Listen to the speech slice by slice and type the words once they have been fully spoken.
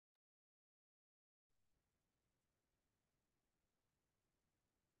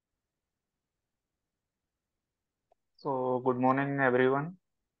Good morning everyone.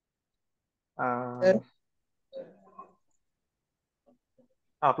 Sir Uh,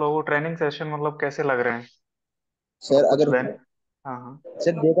 आप लोगों को ट्रेनिंग सेशन मतलब कैसे लग रहे हैं? सर मतलब कुछ अगर बेन हाँ हाँ।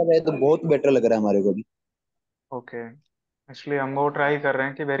 सर देखा जाए तो बहुत बेटर लग रहा है हमारे को भी। ओके, एक्चुअली हम वो ट्राई कर रहे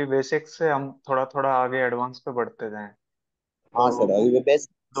हैं कि वेरी बेसिक से हम थोड़ा थोड़ा आगे एडवांस पे बढ़ते जाएं। हाँ तो सर अभी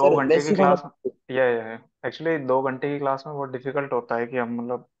बेसिक दो सर घंटे की बेसिक होना। क्लास यह एक्चुअली 2 घंटे की क्लास में बहुत डिफिकल्ट होता है कि हम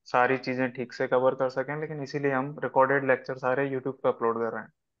मतलब सारी चीज़ें ठीक से कवर कर सकें, लेकिन इसीलिए हम रिकॉर्डेड लेक्चर सारे यूट्यूब पे अपलोड कर रहे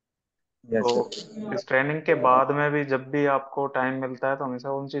हैं। यस तो सर। इस ट्रेनिंग के बाद में भी जब भी आपको टाइम मिलता है तो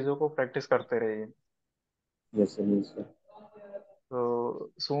हमेशा उन चीज़ों को प्रैक्टिस करते रहिए। Yes sir yes sir. So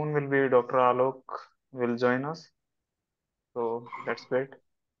soon will be Dr. Alok will join us. So let's wait.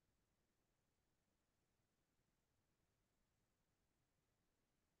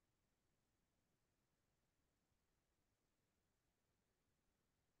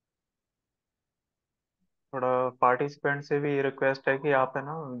 थोड़ा पार्टिसिपेंट से भी रिक्वेस्ट है कि आप है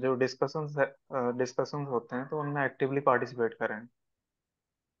ना जो डिस्कशंस होते हैं तो उनमें एक्टिवली पार्टिसिपेट करें।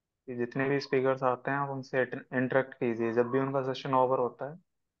 कि जितने भी स्पीकर्स आते हैं आप उनसे इंटरेक्ट कीजिए जब भी उनका सेशन ओवर होता है।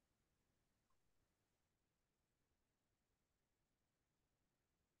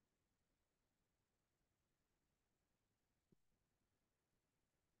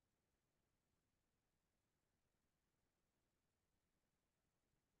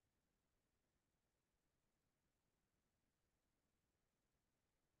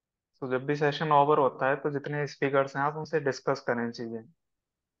 तो जब भी सेशन ओवर होता है तो जितने स्पीकर्स हैं आप उनसे डिस्कस करें चीजें।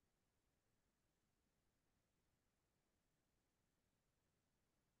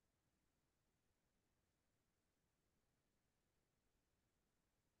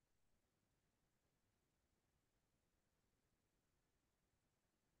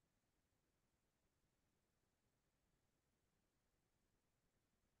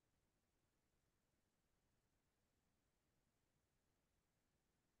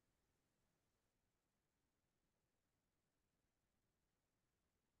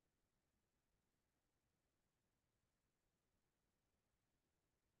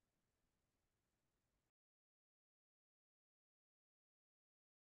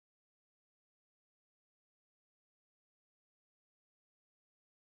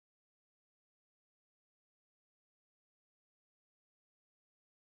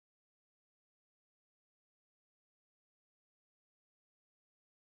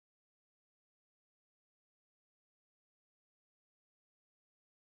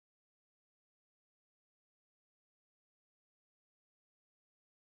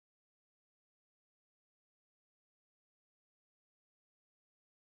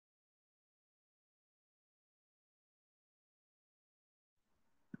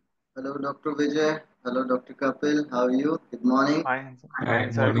 Hello, Dr. Vijay. Hello, Dr. Kapil. How are you? Good morning. Fine Hi,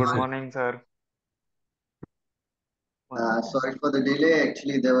 fine sir, morning, good sir. Morning sir. Sorry for the delay.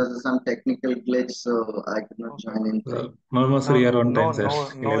 Actually, there was some technical glitch, so I could not okay, join in. No, sir, no you are on no time, sir. No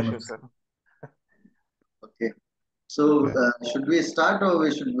no 11 issue minutes. Sir. Okay. So, should we start or we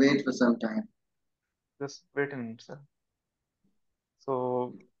should wait for some time? Just wait in sir. So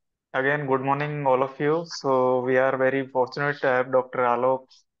again, good morning, all of you. So we are very fortunate to have Dr.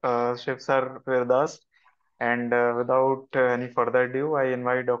 Alok Shiv sir with us. And without any further ado, I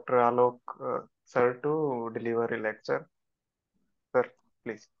invite Dr. Alok sir to deliver a lecture. Sir,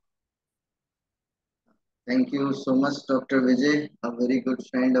 please. Thank you so much, Dr. Vijay. A very good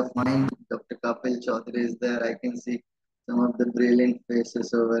friend of mine, Dr. Kapil Chaudhary is there. I can see some of the brilliant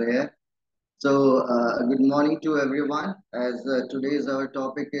faces over here. So, good morning to everyone. As today's our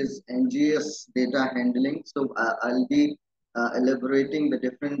topic is NGS data handling. So, I'll be elaborating the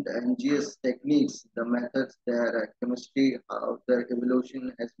different NGS techniques, the methods, their chemistry, how their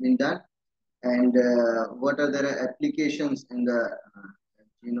evolution has been done, and what are their applications in the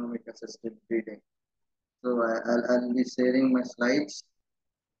genomic assisted breeding. So, I'll be sharing my slides.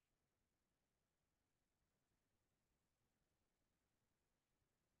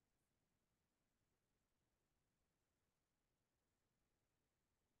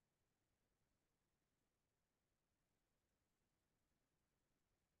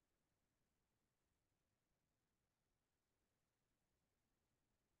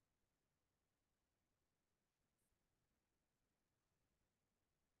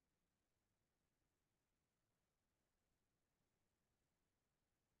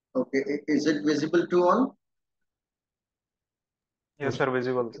 Okay, is it visible to all? Yes, sir,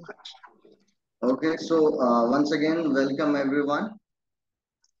 visible, sir. Okay, so once again, welcome everyone.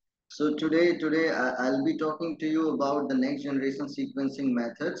 So today I'll be talking to you about the next generation sequencing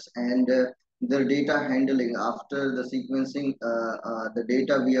methods and the data handling after the sequencing, the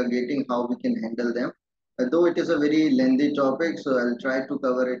data we are getting, how we can handle them. Though it is a very lengthy topic, so I'll try to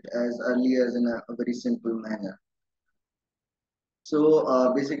cover it as early as in a very simple manner.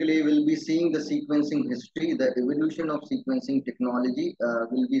 So basically, we'll be seeing the sequencing history, the evolution of sequencing technology.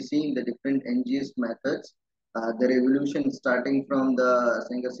 We'll be seeing the different NGS methods, their evolution starting from the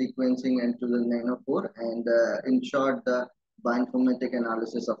single sequencing and to the nanopore, and in short, the bioinformatic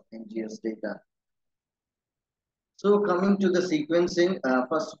analysis of NGS data. So coming to the sequencing,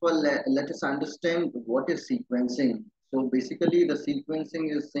 first of all, let us understand what is sequencing. So basically, the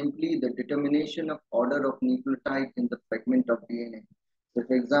sequencing is simply the determination of order of nucleotide in the fragment of DNA. So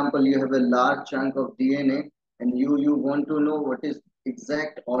for example, you have a large chunk of DNA and you want to know what is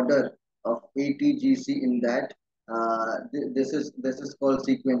exact order of ATGC in that. This is called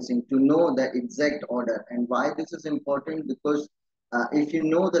sequencing, to know the exact order. And why this is important? Because if you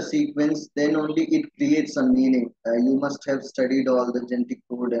know the sequence, then only it creates a meaning. You must have studied all the genetic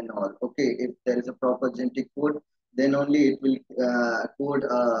code and all. Okay, if there is a proper genetic code, then only it will code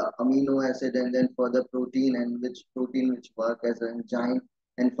amino acid and then further protein, and which protein which work as an enzyme,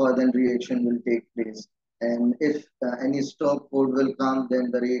 and further reaction will take place. And if any stop code will come,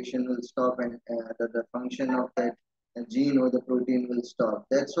 then the reaction will stop, and the function of that gene or the protein will stop.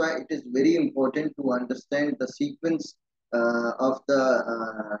 That's why it is very important to understand the sequence of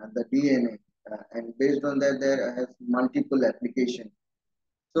the DNA, and based on that, there has multiple application.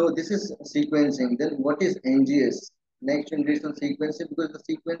 So this is sequencing. Then what is NGS? Next generation sequencing, because the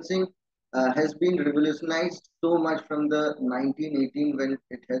sequencing has been revolutionized so much from the 1918 when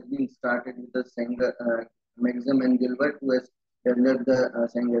it has been started with the Sanger, Maxim and Gilbert, who has developed the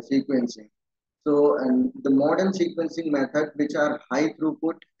Sanger sequencing. So, and the modern sequencing method, which are high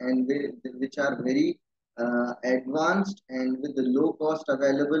throughput and which are very advanced and with the low cost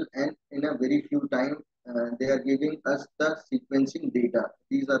available, and in a very few time, they are giving us the sequencing data.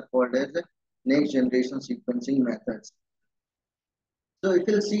 These are called as the next generation sequencing methods. So if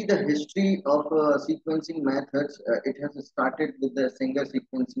you'll see the history of sequencing methods, it has started with the Sanger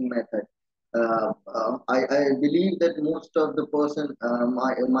sequencing method. I believe that most of the person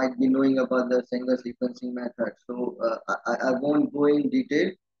might be knowing about the Sanger sequencing method. So I won't go in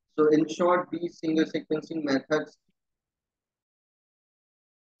detail. So in short, these Sanger sequencing methods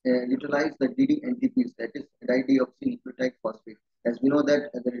utilize the DD-NTPs, that is dideoxynucleotide phosphate. As we know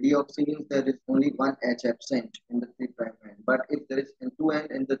that the deoxy means there is only one H absent in the 3' end. But if there is in 2 end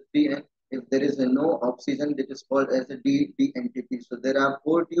and the 3 end, if there is a no oxygen, it is called as a DD-NTP. So there are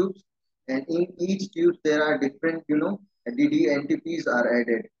 4 tubes, and in each tube there are different, DD-NTPs are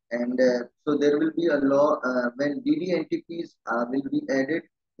added. And so there will be a law when DD-NTPs will be added,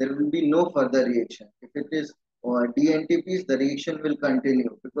 there will be no further reaction. If it is or DNTPs, the reaction will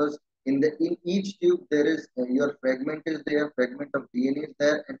continue, because in each tube there is your fragment is there, fragment of DNA is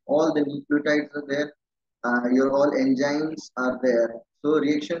there, and all the nucleotides are there. Your all enzymes are there. So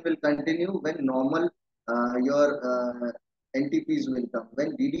reaction will continue when normal your NTPs will come.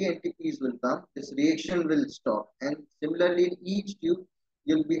 When DD-NTPs will come, this reaction will stop. And similarly, in each tube,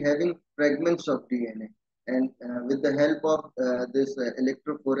 you'll be having fragments of DNA. And with the help of this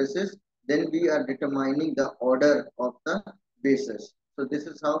electrophoresis, then we are determining the order of the bases. So this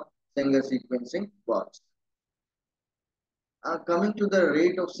is how Sanger sequencing works. Coming to the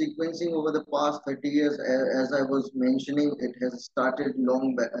rate of sequencing over the past 30 years, as I was mentioning, it has started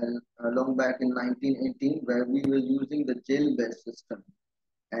long back in 1918, where we were using the gel-based system.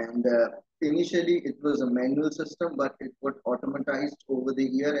 And initially, it was a manual system, but it got automatized over the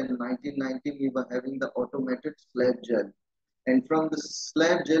year. And in 1919, we were having the automated slab gel. And from the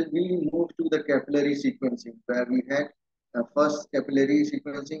slab gel, we moved to the capillary sequencing, where we had first capillary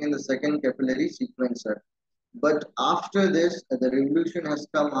sequencing and the second capillary sequencer. But after this, the revolution has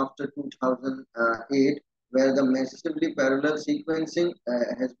come after 2008, where the massively parallel sequencing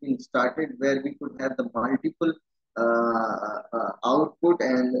has been started, where we could have the multiple output,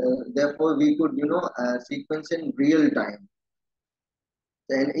 and therefore we could, sequence in real time.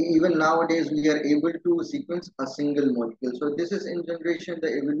 And even nowadays, we are able to sequence a single molecule. So this is in generation, the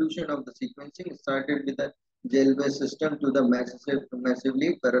evolution of the sequencing started with the gel-based system to the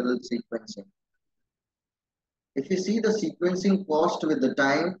massively parallel sequencing. If you see the sequencing cost with the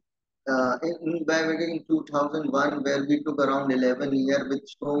time, back in 2001, where we took around 11 years with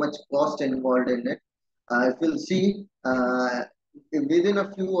so much cost involved in it, if you'll see, within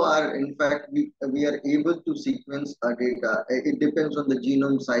a few hours, in fact, we are able to sequence our data. It depends on the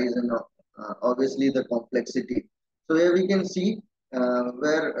genome size and obviously the complexity. So here we can see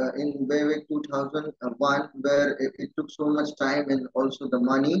where in way 2001, where it took so much time and also the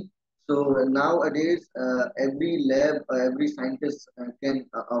money. So nowadays, every lab, every scientist can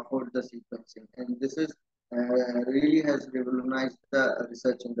afford the sequencing, and this is really has revolutionized the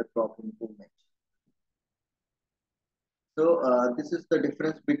research in the crop improvement. So this is the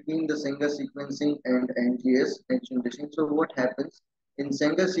difference between the Sanger sequencing and NGS next generation. So what happens in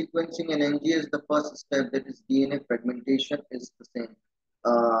Sanger sequencing and NGS? The first step, that is DNA fragmentation, is the same.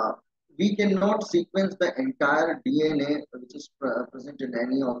 Uh, we cannot sequence the entire DNA which is present in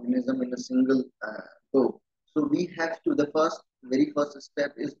any organism in a single go. So we have to, the very first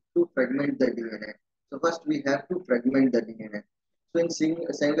step is to fragment the DNA. So first we have to fragment the DNA. So in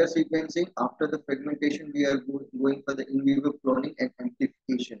Sanger sequencing, after the fragmentation, we are going for the in vivo cloning and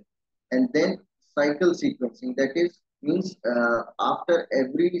amplification, and then cycle sequencing. That is means after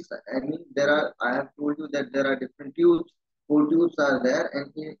every, I mean there are, I have told you that there are different tubes. Four tubes are there,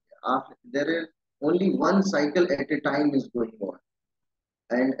 and after there is only one cycle at a time is going on,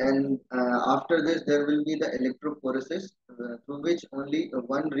 and after this there will be the electrophoresis, through which only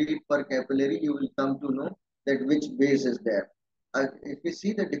one read per capillary you will come to know that which base is there. If we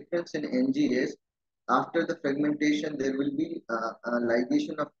see the difference in NGS, after the fragmentation there will be a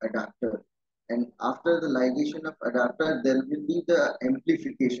ligation of adapter, and after the ligation of adapter there will be the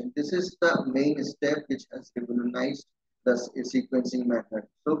amplification. This is the main step which has revolutionized the sequencing method.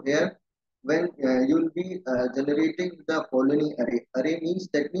 So here, when you will be generating the Polyny array. Array means,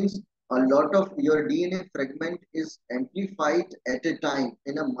 that means a lot of your DNA fragment is amplified at a time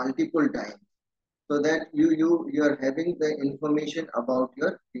in a multiple time, so that you are having the information about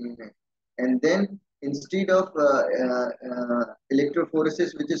your DNA. And then instead of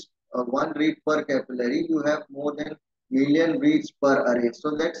electrophoresis, which is one read per capillary, you have more than million reads per array,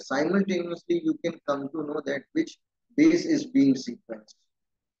 so that simultaneously you can come to know that which base is being sequenced.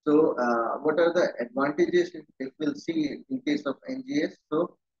 So, what are the advantages if we'll see in case of NGS?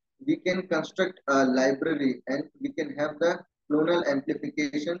 So, we can construct a library and we can have the clonal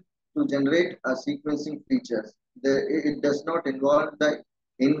amplification to generate a sequencing features. It does not involve the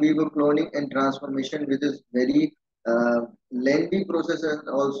in vivo cloning and transformation, which is very lengthy process and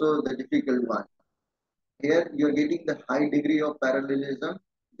also the difficult one. Here you are getting the high degree of parallelism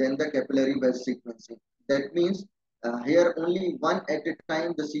than the capillary based sequencing. That means here only one at a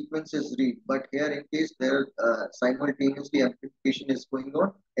time the sequence is read, but here in case there simultaneously amplification is going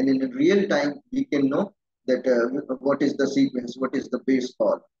on, and in real time we can know that what is the sequence, what is the base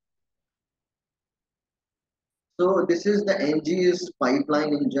call. So this is the NGS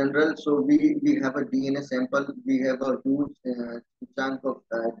pipeline in general. So we have a DNA sample, we have a huge chunk of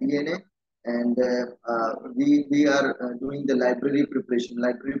DNA, and we are doing the library preparation.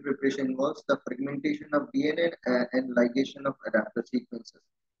 Library preparation involves the fragmentation of DNA and ligation of adapter sequences.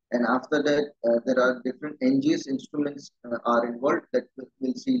 And after that, there are different NGS instruments are involved that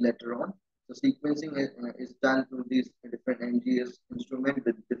we'll see later on. So sequencing is done through these different NGS instrument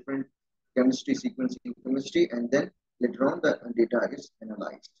with different chemistry, sequencing chemistry, and then later on the data is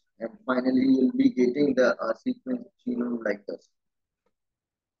analyzed. And finally, you'll be getting the sequence genome like this.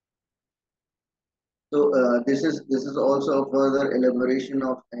 So this is also a further elaboration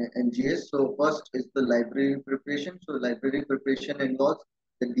of NGS. So first is the library preparation. So library preparation involves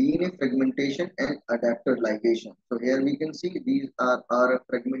the DNA fragmentation and adapter ligation. So here we can see these are our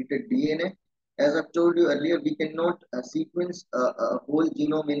fragmented DNA. As I've told you earlier, we cannot sequence a whole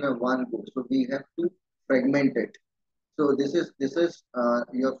genome in a one go. So we have to fragment it. So this is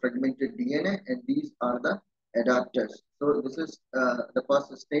your fragmented DNA, and these are the adapters. So this is the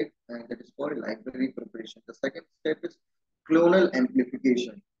first step, and that is called library preparation. The second step is clonal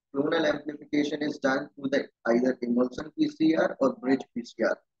amplification. Clonal amplification is done through the either emulsion PCR or bridge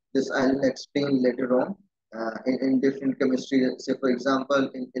PCR. This I'll explain later on in different chemistry. Say for example,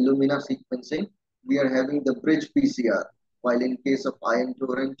 in Illumina sequencing, we are having the bridge PCR, while in case of ion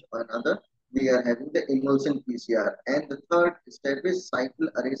torrent or another, we are having the emulsion PCR. And the third step is cycle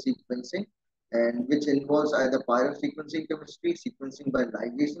array sequencing, and which involves either pyrosequencing chemistry, sequencing by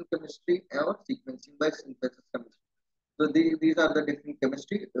ligation chemistry, or sequencing by synthesis chemistry. So these are the different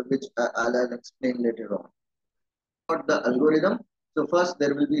chemistry which I'll explain later on. About the algorithm, so first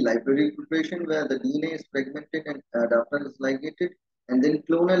there will be library preparation where the DNA is fragmented and adapter is ligated, and then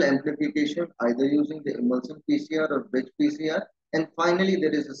clonal amplification either using the emulsion PCR or bridge PCR, and finally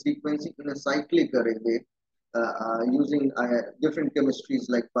there is a sequencing in a cyclic array way using different chemistries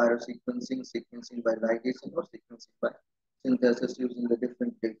like pyrosequencing, sequencing by ligation, or sequencing by synthesis using the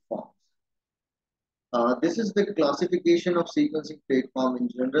different platforms. This is the classification of sequencing platform in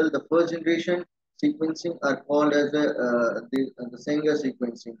general. The first generation sequencing are called as the Sanger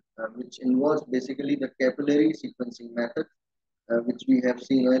sequencing, which involves basically the capillary sequencing method, which we have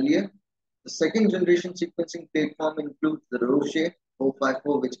seen earlier. The second generation sequencing platform includes the Roche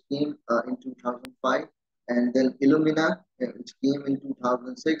 454, which came in 2005, and then Illumina, which came in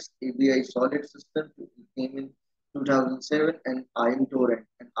 2006, ABI Solid System, which came in 2007, and Iron Torrent.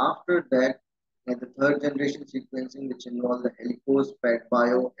 And after that, the third generation sequencing, which involves the Helicose,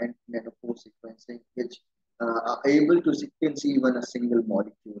 PadBio, and Nanopore sequencing, which are able to sequence even a single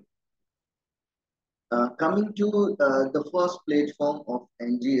molecule. Coming to the first platform of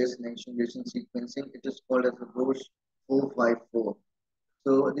NGS, next generation sequencing, it is called as a Roche 454.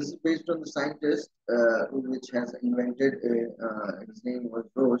 So this is based on the scientist which has invented, his name was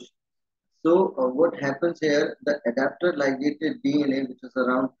Roche. So what happens here, the adapter ligated DNA, which is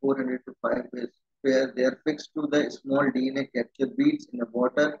around 400 to 5 base, where they are fixed to the small DNA capture beads in the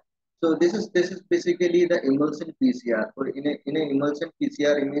water. So this is basically the emulsion PCR. Or in a emulsion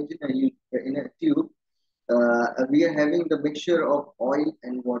PCR, imagine in a tube, we are having the mixture of oil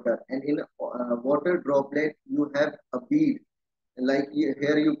and water, and in a water droplet you have a bead, like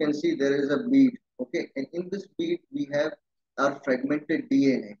here you can see there is a bead. Okay, and in this bead we have our fragmented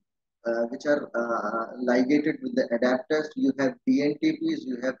DNA, which are ligated with the adapters. You have DNTPs,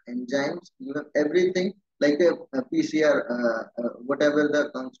 you have enzymes, you have everything like a PCR, whatever the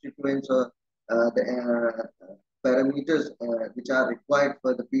constituents or the parameters which are required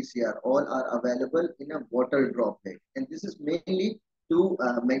for the PCR, all are available in a water droplet. And this is mainly to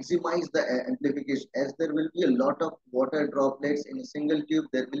maximize the amplification. As there will be a lot of water droplets in a single tube,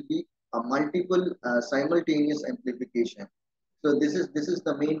 there will be a multiple simultaneous amplification. So this is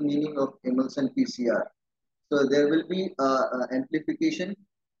the main meaning of emulsion PCR. So there will be amplification,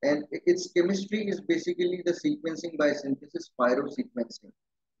 and its chemistry is basically the sequencing by synthesis pyrosequencing.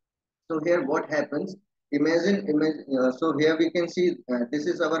 So here what happens? Imagine. So here we can see this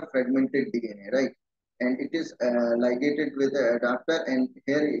is our fragmented DNA, right? And it is ligated with the adapter, and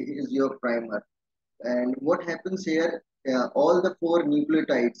here is your primer. And what happens here? All the four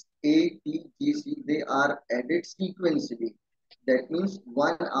nucleotides A, T, G, C, they are added sequentially. That means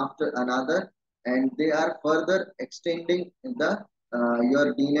one after another, and they are further extending the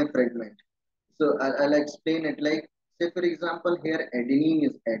your DNA fragment. So I'll explain it like, say for example, here adenine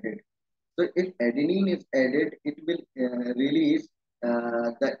is added. So if adenine is added, it will release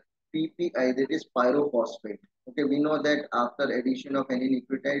the PPI, that is pyrophosphate. Okay, we know that after addition of any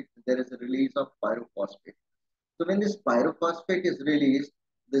nucleotide, there is a release of pyrophosphate. So when this pyrophosphate is released,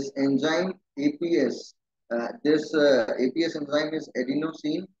 this enzyme APS, this APS enzyme is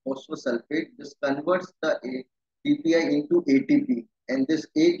adenosine phosphosulfate. This converts the PPI into ATP, and this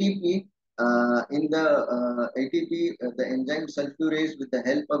ATP in the ATP, the enzyme sulfurase, with the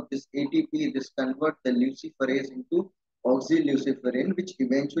help of this ATP, this convert the luciferase into oxyluciferin, which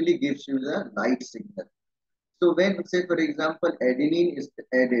eventually gives you the light signal. So when, say for example, adenine is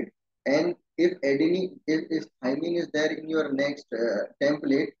added, and if thymine is there in your next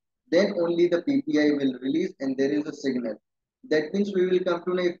template, then only the PPI will release and there is a signal. That means we will come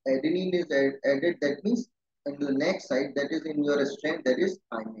to know if adenine is added, that means in the next site, that is in your strand, that is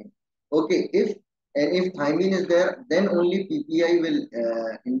thymine. Okay, if thymine is there, then only PPI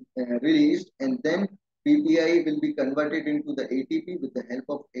will release, and then PPI will be converted into the ATP with the help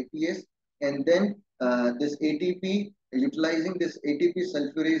of APS, and then this ATP, utilizing this ATP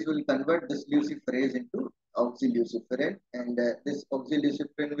sulfurase, will convert this luciferase into oxyluciferin, and this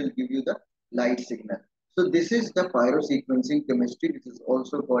oxyluciferin will give you the light signal. So this is the pyrosequencing chemistry, which is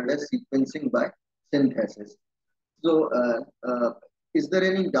also called as sequencing by synthesis. So is there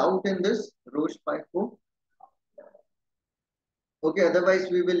any doubt in this, Roche 54? Okay, otherwise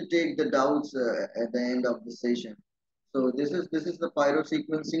we will take the doubts at the end of the session. So this is the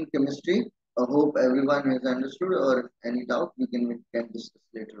pyrosequencing chemistry. I hope everyone has understood, or if any doubt we can discuss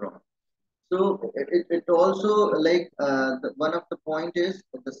later on. So it also, like one of the point is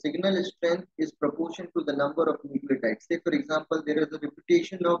the signal strength is proportion to the number of nucleotides. Say for example, there is a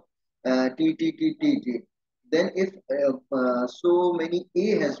repetition of T T T T T. Then if so many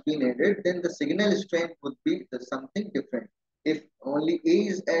A has been added, then the signal strength would be something different. If only A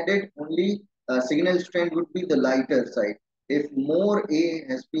is added, only signal strength would be the lighter side. If more A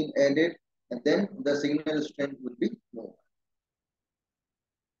has been added, then the signal strength would be more.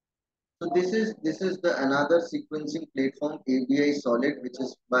 So this is the another sequencing platform, ABI Solid, which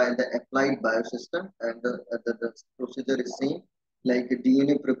is by the applied biosystem, and the procedure is same, like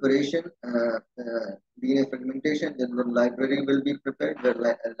DNA preparation, DNA fragmentation, then the library will be prepared,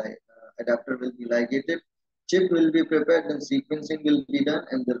 the adapter will be ligated, chip will be prepared, then sequencing will be done,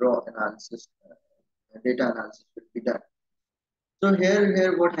 and the raw analysis, data analysis will be done. So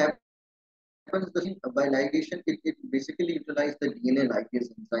here what happens happens the same by ligation. It basically utilizes the DNA ligase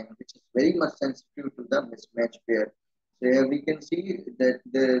enzyme, which is very much sensitive to the mismatch pair. So here we can see that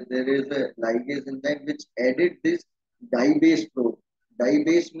there is a ligase enzyme which added this dibase probe.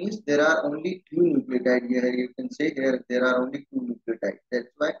 Dibase means there are only two nucleotides here. You can say here there are only two nucleotides. That's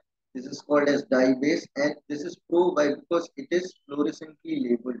why this is called as dibase, and this is probe by because it is fluorescently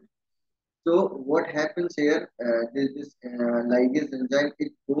labeled. So what happens here? This ligase enzyme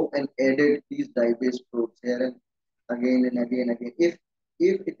it go and added these dibase probes here and again and again. If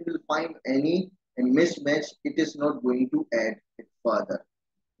it will find any mismatch, it is not going to add it further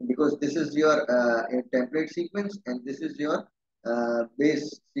because this is your template sequence and this is your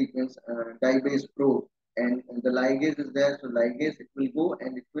base sequence, dibase probe, and the ligase is there. So ligase it will go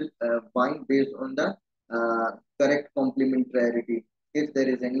and it will bind based on the correct complementarity. If there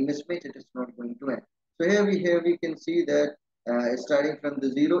is any mismatch, it is not going to end. So here we can see that starting from the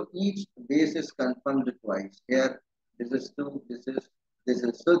zero, each base is confirmed twice. Here this is two, this is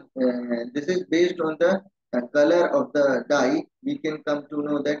so this is based on the color of the dye. We can come to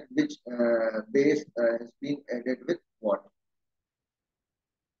know that which base has been added with what.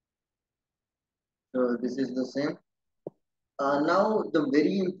 So this is the same. Now, the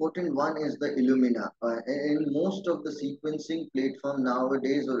very important one is the Illumina. In most of the sequencing platform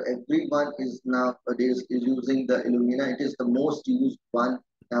nowadays, or everyone is nowadays is using the Illumina. It is the most used one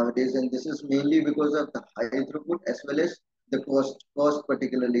nowadays, and this is mainly because of the high throughput as well as the cost. Cost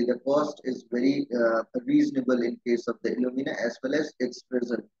particularly, the cost is very reasonable in case of the Illumina as well as its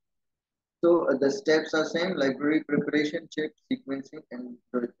result. So the steps are same: library preparation, check, sequencing, and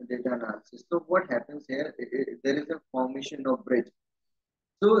data analysis. So what happens here? There is a formation of bridge.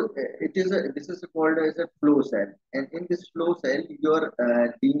 So this is called as a flow cell, and in this flow cell, your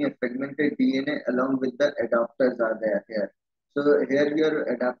DNA fragmented DNA along with the adapters are there here. So here your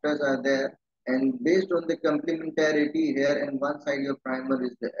adapters are there, and based on the complementarity here, and one side your primer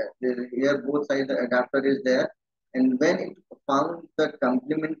is there. Here both sides the adapter is there, and when it found the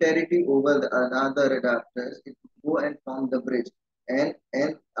complementarity over the another adapters, it will go and form the bridge, and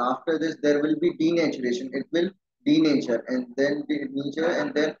after this there will be denaturation. It will denature and then nature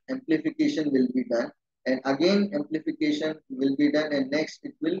and then amplification will be done, and again amplification will be done, and next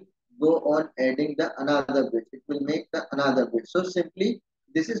it will go on adding the another bit. It will make the another bit. So simply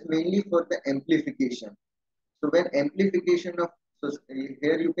this is mainly for the amplification. So when amplification of, so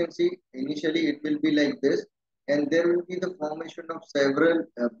here you can see initially it will be like this, and there will be the formation of several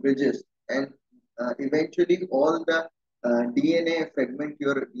bridges, and eventually all the DNA fragment,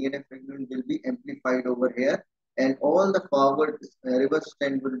 your DNA fragment will be amplified over here, and all the forward reverse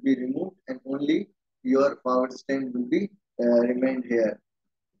strand will be removed, and only your forward strand will be remained here.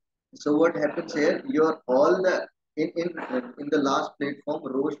 So what happens here? Your all the in the last platform,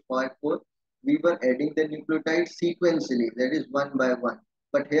 Roche 54, we were adding the nucleotides sequentially, that is one by one.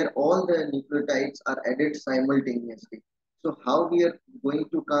 But here all the nucleotides are added simultaneously. So how we are going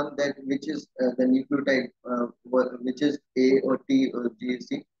to come that which is the nucleotide, which is A or T or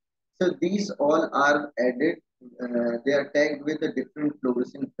GC? So these all are added. They are tagged with a different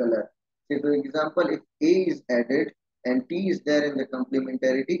fluorescent color. Say for example, if A is added and T is there in the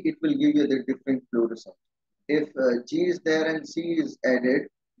complementarity, it will give you the different fluorescent. If G is there and C is added,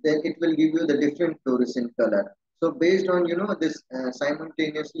 then it will give you the different fluorescent color. So based on this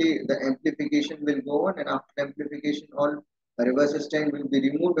simultaneously the amplification will go on, and after amplification all reverse strand will be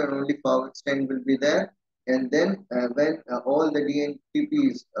removed and only forward strand will be there. And then when all the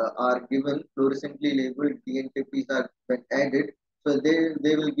DNTPs are given, fluorescently labeled DNTPs are when added, so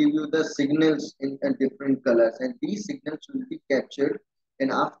they will give you the signals in different colors, and these signals will be captured.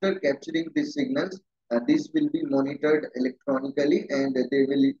 And after capturing these signals, this will be monitored electronically, and they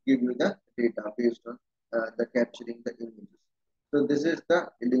will give you the data based on the capturing the images. So this is the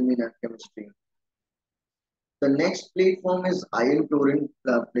Illumina chemistry. The next platform is ion chlorine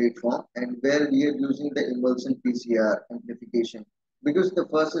platform, and where we are using the emulsion PCR amplification, because the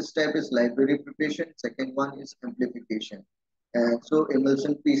first step is library preparation, second one is amplification. And so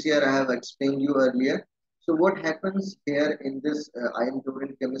emulsion PCR I have explained you earlier. So what happens here in this ion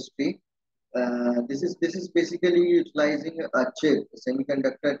chlorine chemistry? This is basically utilizing a chip, a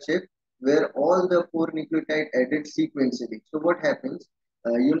semiconductor chip, where all the four nucleotide added sequentially. So what happens?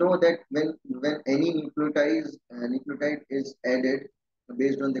 You know that when any nucleotide is added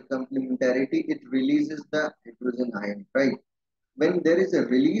based on the complementarity, it releases the hydrogen ion, right? When there is a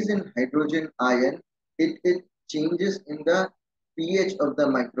release in hydrogen ion, it changes in the pH of the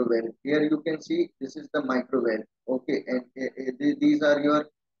microvalve. Here you can see this is the microvalve. Okay, and these are your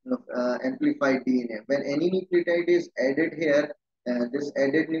amplified DNA. When any nucleotide is added here, this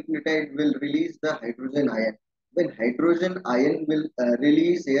added nucleotide will release the hydrogen ion. When hydrogen ion will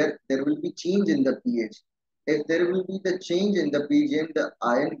release here, there will be change in the pH. If there will be the change in the pH, the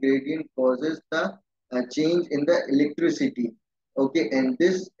ion gradient causes the change in the electricity. Okay, and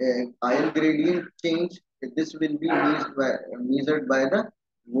this ion gradient change, this will be measured by the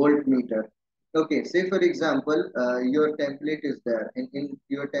voltmeter. Okay, say for example, your template is there. In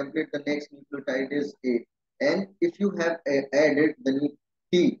your template, the next nucleotide is A. And if you have added the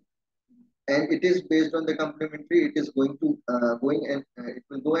T, and it is based on the complementary, it is going to it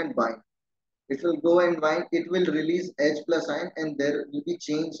will go and bind. It will go and bind, it will release H plus ion, and there will be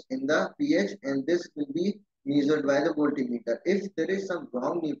change in the pH, and this will be measured by the voltmeter. If there is some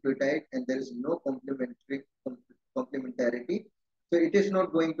wrong nucleotide and there is no complementarity, so it is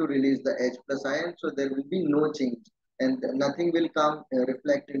not going to release the H plus ion, so there will be no change, and nothing will come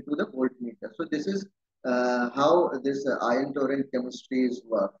reflect into the voltmeter. So this is how this ion torrent chemistry is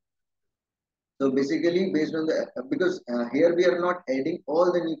work. So basically, based on the because here we are not adding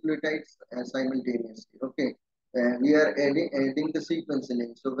all the nucleotides simultaneously. Okay, we are adding the sequence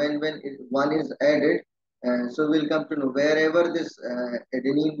link. So one is added, so we'll come to know wherever this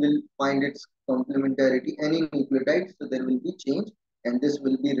adenine will find its complementarity, any nucleotide. So there will be change, and this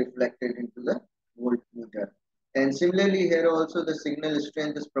will be reflected into the voltmeter. And similarly, here also the signal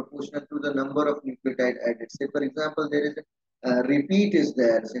strength is proportional to the number of nucleotide added. Say for example, there is a repeat is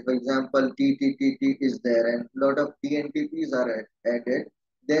there. Say for example, TTTT is there, and a lot of TNTPs are added.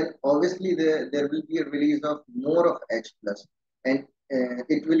 Then obviously there will be a release of more of H plus, and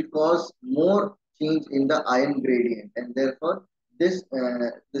it will cause more change in the ion gradient, and therefore this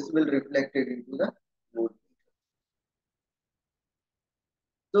will reflect it into the voltmeter.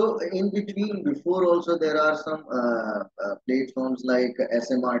 So in between, before also there are some platforms like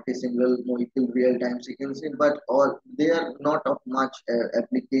SMRT, single molecule real-time sequencing, but all they are not of much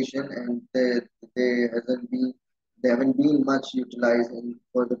application, and they hasn't been they haven't been much utilized in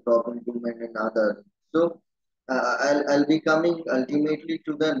for the crop improvement and others. So I'll be coming ultimately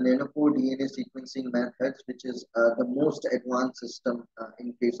to the nanopore DNA sequencing methods, which is the most advanced system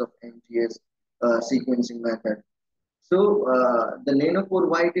in case of NGS sequencing method. So the nanopore,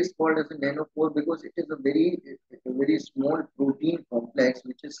 why it is called as a nanopore? Because it is a very small protein complex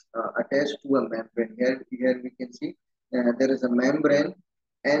which is attached to a membrane. Here we can see there is a membrane,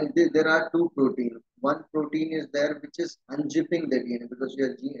 and there are two proteins. One protein is there which is unzipping the DNA, because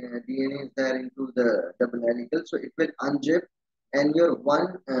your DNA is there into the double helical, so it will unzip, and your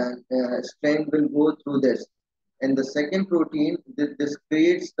one strand will go through this. And the second protein, this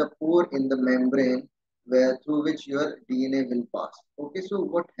creates the pore in the membrane where through which your DNA will pass. Okay, so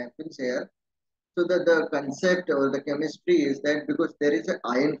what happens here? So the concept or the chemistry is that because there is an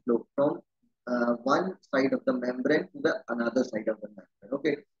ion flow from one side of the membrane to the another side of the membrane.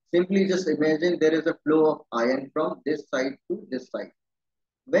 Okay, simply just imagine there is a flow of ion from this side to this side.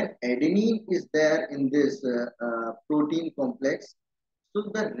 When adenine is there in this protein complex, so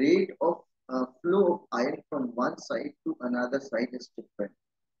the rate of flow of ion from one side to another side is different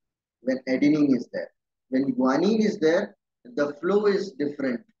when adenine is there. When guanine is there, the flow is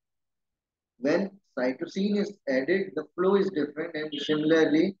different. When cytosine is added, the flow is different, and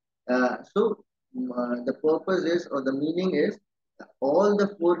similarly, the purpose is or the meaning is all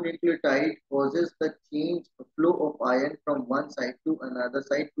the four nucleotide causes the change flow of ion from one side to another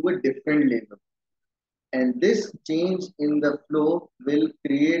side to a different level, and this change in the flow will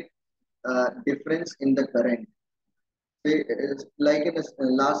create a difference in the current. It's like in a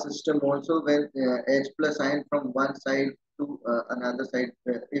last system also, when H plus ion from one side to another side,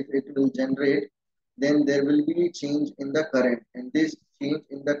 if it will generate, then there will be change in the current, and this change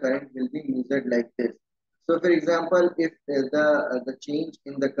in the current will be measured like this. So for example, if the change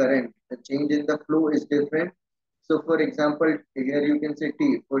in the current, the change in the flow is different. So for example, here you can say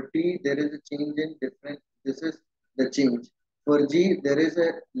T. For T, there is a change in different. This is the change. For G, there is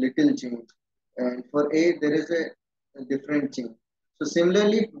a little change, and for A, there is a different change. So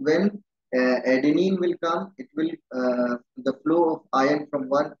similarly, when adenine will come, it will the flow of ion from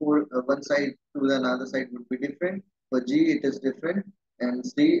one side to the another side would be different. For G, it is different, and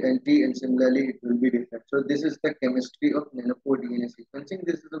C and T, and similarly it will be different. So this is the chemistry of nanopore DNA sequencing.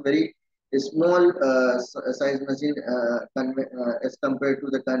 This is a very small size machine as compared to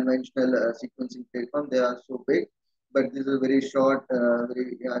the conventional sequencing platform. They are so big, but this is a very short. I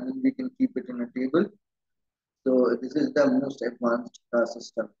mean, we can keep it in a table. So this is the most advanced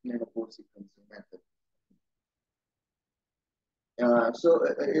system nanopore sequencing method.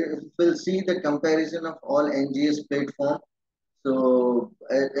 If we'll see the comparison of all NGS platform. So,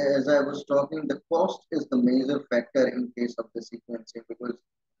 as I was talking, the cost is the major factor in case of the sequencing because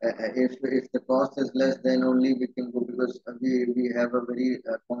if the cost is less, then only we can go because we have a very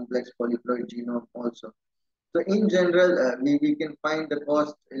complex polyploid genome also. So in general, we can find the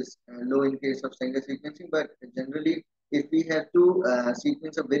cost is low in case of single sequencing, but generally, if we have to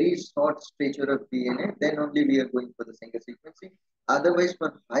sequence a very short stature of DNA, then only we are going for the single sequencing. Otherwise,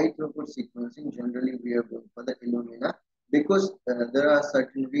 for high throughput sequencing, generally we are going for the Illumina because there are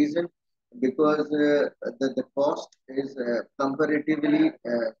certain reasons. Because the cost is comparatively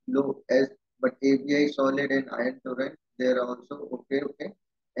low as but API solid and iron torrent they are also okay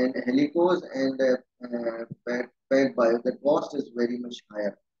and helicose and peg bio, the cost is very much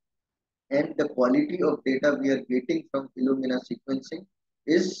higher. And the quality of data we are getting from Illumina sequencing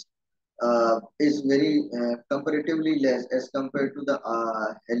is very comparatively less as compared to the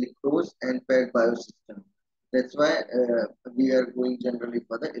helicose and peg bio system. That's why we are going generally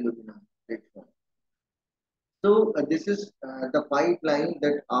for the Illumina platform. So this is the pipeline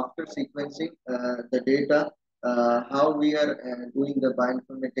that after sequencing the data, how we are doing the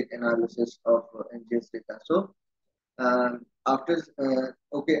bioinformatic analysis of NGS data. So after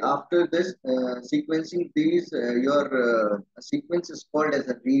after this sequencing, these your sequence is called as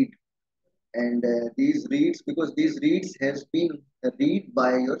a read, and these reads because these reads has been read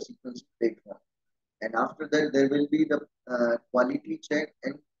by your sequencing platform, and after that there will be the quality check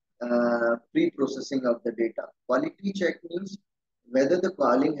and pre-processing of the data. Quality check means whether the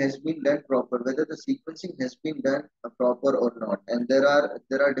calling has been done proper, whether the sequencing has been done proper or not, and there are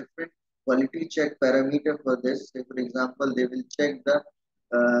different quality check parameter for this. Say for example, they will check the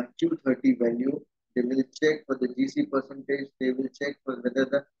Q30 value, they will check for the GC percentage, they will check for whether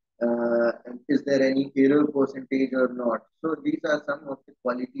the is there any error percentage or not. So these are some of the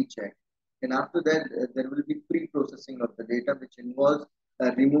quality checks, and after that, there will be pre-processing of the data, which involves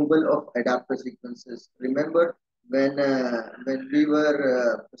removal of adapter sequences. Remember, when we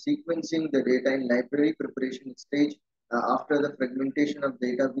were sequencing the data in library preparation stage, after the fragmentation of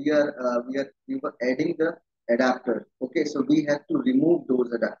data, we were adding the adapter. Okay, so we have to remove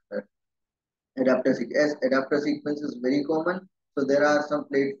those as adapter sequence is very common. So there are some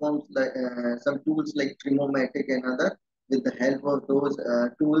platforms like some tools like Trimomatic and other. With the help of those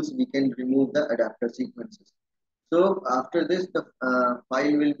tools, we can remove the adapter sequences. So after this, the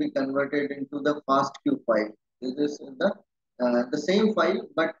file will be converted into the FastQ file. This is the same file,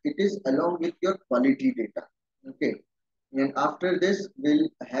 but it is along with your quality data. Okay, and after this, we'll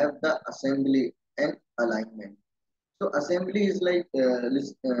have the assembly and alignment. So assembly is like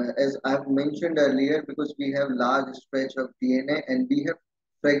as I've mentioned earlier, because we have large stretch of DNA and we have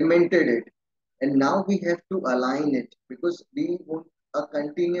fragmented it, and now we have to align it because we want a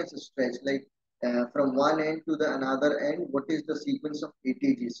continuous stretch, like from one end to the another end. What is the sequence of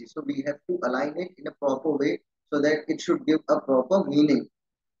ATGC? So we have to align it in a proper way so that it should give a proper meaning.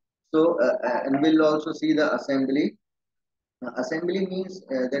 So and we'll also see the assembly. Assembly means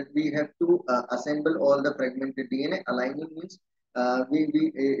that we have to assemble all the fragmented DNA. Aligning means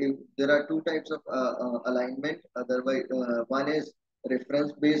there are two types of alignment. Otherwise, one is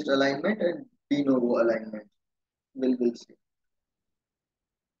reference based alignment and de novo alignment. We'll see.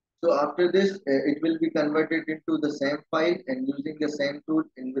 So after this, it will be converted into the same file and using the same tool.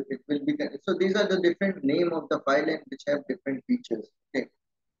 It will be so these are the different name of the file and which have different features. Okay.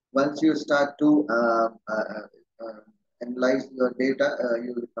 Once you start to analyze your data,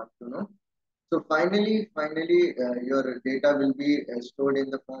 you will come to know. So finally, your data will be stored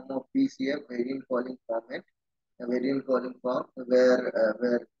in the form of PCF variant calling format, a variant calling form,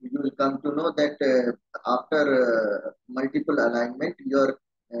 where you will come to know that after multiple alignment, your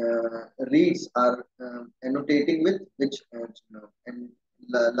reads are annotating with which and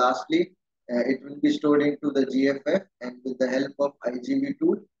lastly, it will be stored into the GFF, and with the help of IGV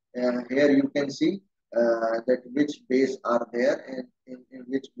tool, here you can see that which base are there and in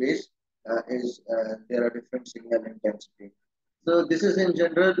which base is there are different signal intensity. So this is in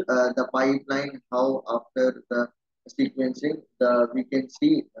general the pipeline how after the sequencing we can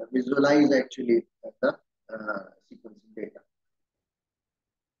see visualize actually the sequencing data.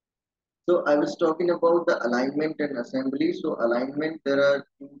 So I was talking about the alignment and assembly. So alignment, there are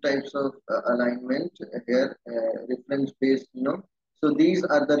two types of alignment here, reference based, So these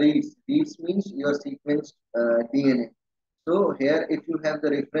are the reads. Reads means your sequenced DNA. So here, if you have the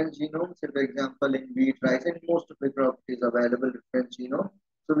reference genome, say for example in wheat, rice, and most of the properties available reference genome,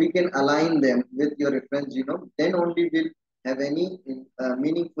 so we can align them with your reference genome. Then only we'll have any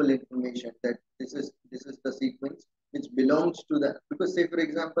meaningful information that this is the sequence which belongs to the, because say for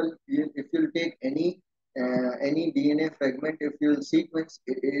example if you'll take any any DNA fragment, if you'll sequence,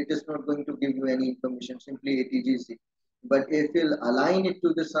 it is not going to give you any information, simply ATGC. But if you'll align it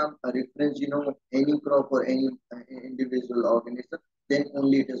to the some reference genome of any crop or any individual organism, then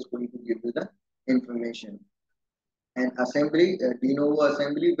only it is going to give you the information. And assembly, de novo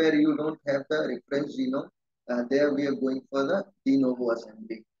assembly, where you don't have the reference genome, there we are going for the de novo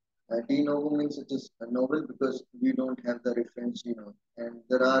assembly. De novo means it is novel because we don't have the reference genome. And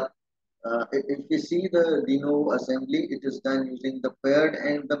there are, if you see the de novo assembly, it is done using the paired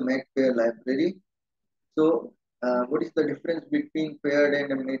and the met pair library. So, what is the difference between paired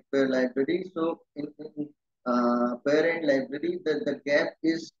and a made pair library? So, in pair and library, the gap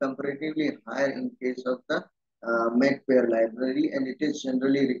is comparatively higher in case of the made pair library, and it is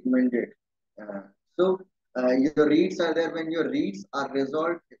generally recommended. Uh, so, your reads are there. When your reads are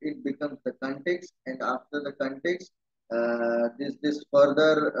resolved, it becomes the context, and after the context, this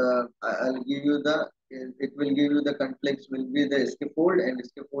further, I'll give you the, it will give you the complex will be the scaffold, and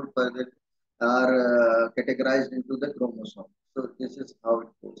scaffold further are categorized into the chromosome. So this is how it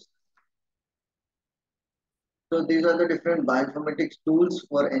goes. So these are the different bioinformatics tools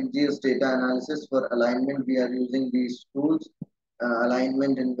for NGS data analysis. For alignment, we are using these tools,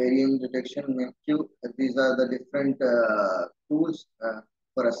 alignment and variant detection, MQ. These are the different tools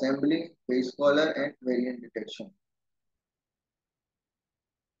for assembly, base caller, and variant detection.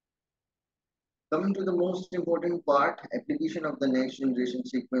 Coming to the most important part, application of the next generation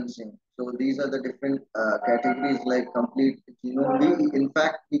sequencing. So these are the different categories like complete genome. In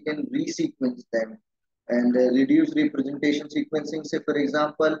fact, we can resequence them and reduce representation sequencing. Say, for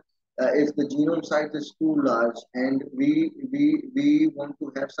example, if the genome size is too large and we want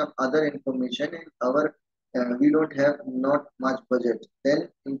to have some other information and our we don't have not much budget, then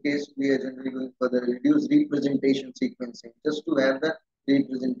in case we are generally going for the reduced representation sequencing just to have the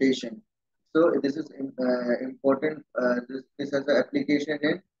representation. So this is important. This has an application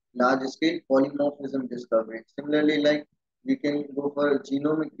in large scale polymorphism discovery. Similarly, like we can go for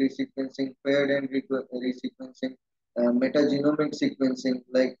genomic resequencing, paired and resequencing, metagenomic sequencing.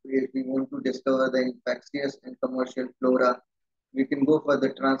 Like if we want to discover the infectious and commercial flora, we can go for the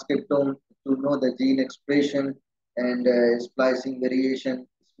transcriptome to know the gene expression and splicing variation.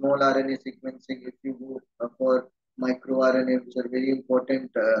 Small RNA sequencing, if you go for microRNA, which are very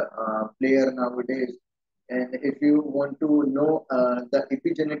important player nowadays. And if you want to know the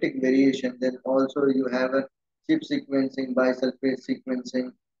epigenetic variation, then also you have a chip sequencing, bisulfate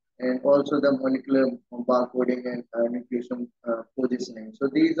sequencing, and also the molecular barcoding and nucleosome positioning. So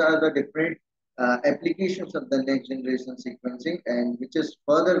these are the different applications of the next generation sequencing, and which is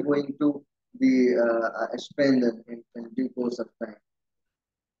further going to be strengthened in due course of time.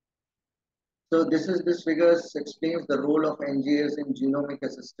 So this figures explains the role of NGS in genomic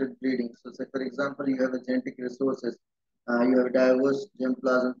assisted breeding. So say for example, you have a genetic resources, you have diverse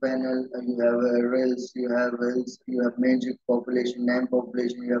germplasm panel, you have RELs, you have RELs, you have magic population, NAM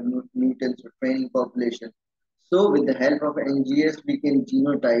population, you have mutants or training population. So with the help of NGS, we can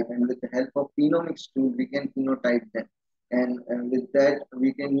genotype, and with the help of phenomics tool, we can phenotype them. And with that,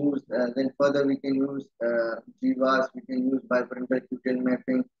 we can use, then further we can use GWAS, we can use biparental QTL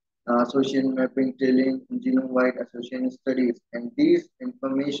mapping, association mapping, tailing, genome-wide association studies. And these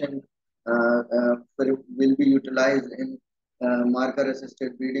information will be utilized in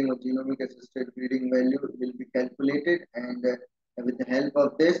marker-assisted breeding or genomic-assisted breeding value will be calculated, and with the help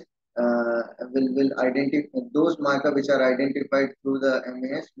of this, will identify those marker which are identified through the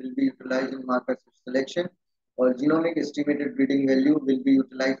MAS will be utilized in marker selection, or genomic estimated breeding value will be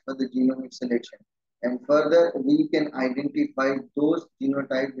utilized for the genomic selection. And further, we can identify those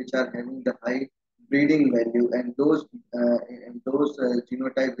genotypes which are having the high breeding value, and those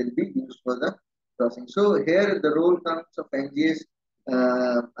genotype will be used for the crossing. So here the role comes of NGS.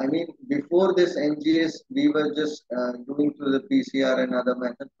 I mean, before this NGS, we were just doing through the PCR and other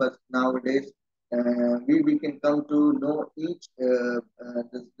methods, but nowadays we can come to know each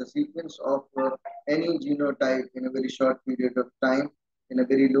the sequence of any genotype in a very short period of time in a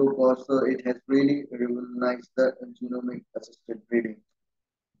very low cost. So it has really revolutionized the genomic assisted breeding.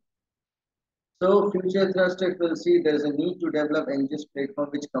 So future thrust, if we'll see, there is a need to develop NGS platform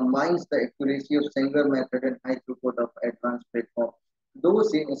which combines the accuracy of Sanger method and high throughput of advanced platform. Though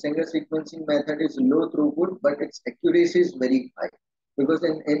Sanger sequencing method is low throughput, but its accuracy is very high. Because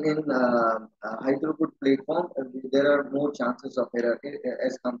in high throughput platform, there are more chances of error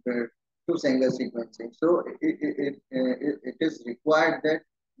as compared to Sanger sequencing. So it is required that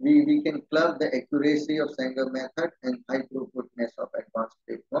we can club the accuracy of Sanger method and high throughputness of advanced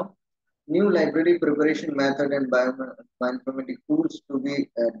platform. New library preparation method and bioinformatic tools to be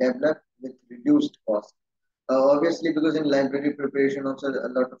developed with reduced cost. Obviously, because in library preparation also a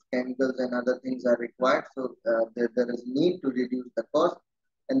lot of chemicals and other things are required, so there is need to reduce the cost,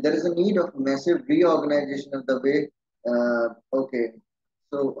 and there is a need of massive reorganization of the way. Okay,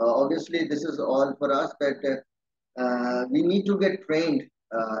 so obviously this is all for us that we need to get trained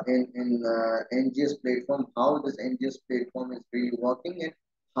in NGS platform, how this NGS platform is really working and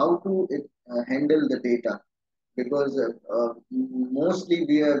how to handle the data, because mostly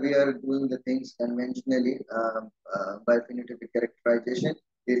we are doing the things conventionally by phenotypic characterization.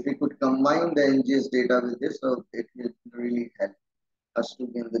 If we could combine the NGS data with this, so it will really help us to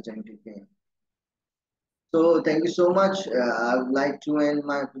gain the genetic gain. So thank you so much. I would like to end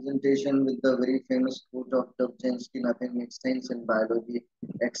my presentation with the very famous quote of Dobzhansky: "Nothing makes sense in biology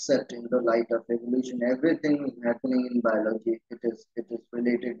except in the light of evolution." Everything happening in biology, it is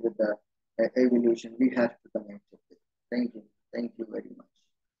related with the evolution. We have to connect it with. Thank you. Thank you very much.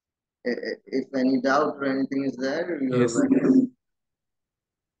 If any doubt or anything is there, you're Yes. welcome.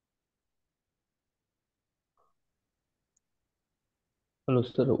 Hello,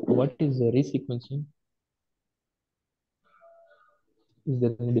 sir. What is resequencing? Is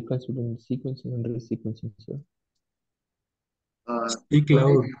there any difference between sequencing and resequencing, sir? Speak Sorry,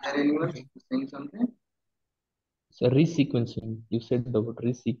 loud. is there anyone saying something? So resequencing, you said about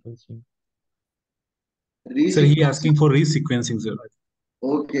resequencing. Sir, he asking for resequencing, sir.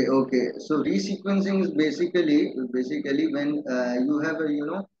 Okay, okay. So resequencing is basically when you have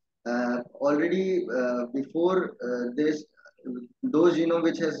a already before this those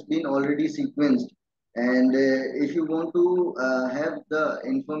which has been already sequenced, and if you want to have the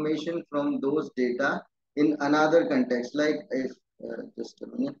information from those data in another context, like if just a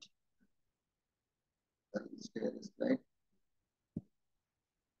minute, share this slide.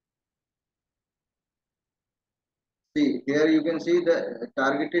 See, here you can see the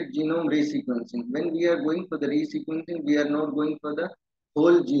targeted genome resequencing. When we are going for the resequencing, we are not going for the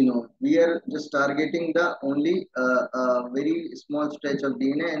whole genome. We are just targeting the only very small stretch of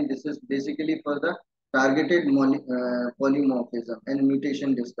DNA, and this is basically for the targeted polymorphism and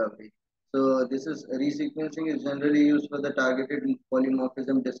mutation discovery. So this is resequencing is generally used for the targeted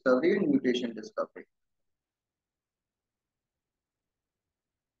polymorphism discovery and mutation discovery.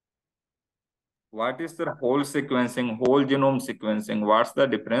 What is the whole sequencing, whole genome sequencing? What's the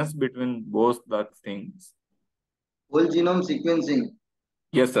difference between both the things? Whole genome sequencing.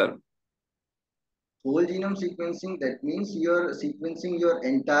 Yes, sir. Whole genome sequencing, that means you're sequencing your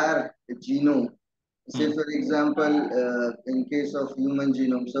entire genome. Say, for example, in case of human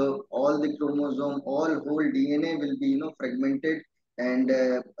genome, so all the chromosome, all whole DNA will be fragmented, and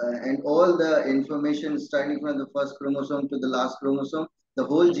all the information starting from the first chromosome to the last chromosome, the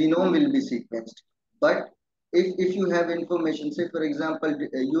whole genome will be sequenced. But if you have information, say for example,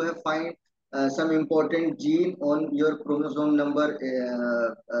 you have find some important gene on your chromosome number,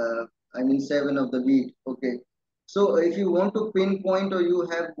 I mean 7 of the wheat. Okay, so if you want to pinpoint or you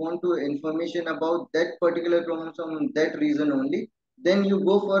have want to information about that particular chromosome, that reason only, then you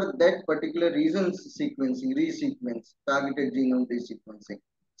go for that particular reasons sequencing, resequence, targeted genome resequencing.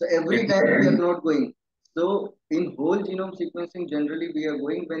 So every time we are not going. So in whole genome sequencing, generally we are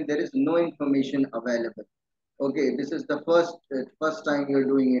going when there is no information available. Okay, this is the first time we are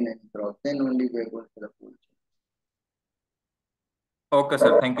doing in any crop. Then only we are going for the full genome. Okay,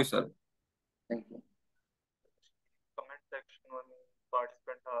 sir. Thank you, sir. Thank you. Comment section, one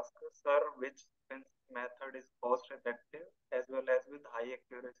participant asked, sir, which sequencing method is cost effective as well as with high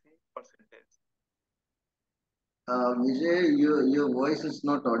accuracy percentage? Vijay, your voice is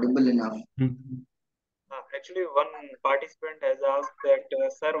not audible enough. Actually, one participant has asked that,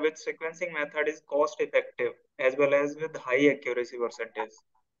 sir, which sequencing method is cost effective as well as with high accuracy percentage?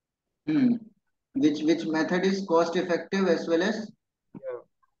 Which method is cost effective as well as? Yeah,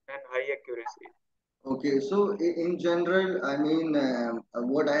 and high accuracy. Okay, so in general, I mean,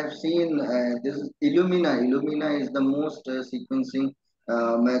 what I have seen, this is Illumina. Illumina is the most sequencing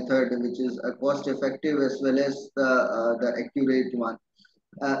method, which is cost effective as well as the accurate one.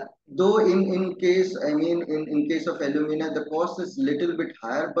 Though in case, I mean, in case of Illumina, the cost is little bit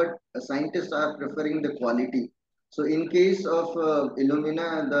higher, but scientists are preferring the quality. So in case of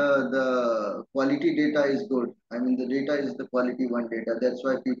Illumina, the quality data is good. I mean, the data is the quality one data. That's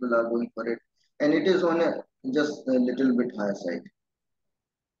why people are going for it, and it is on a just a little bit higher side.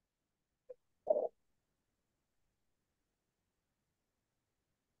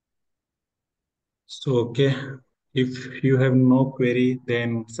 So, okay. If you have no query,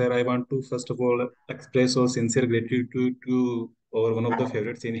 then, sir, I want to first of all express our sincere gratitude to our one of the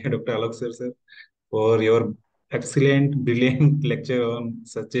favorite senior, Dr. Alok sir, for your excellent, brilliant lecture on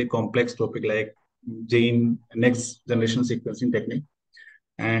such a complex topic like gene next generation sequencing technique,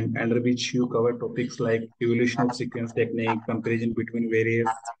 and under which you cover topics like evolution of sequence technique, comparison between various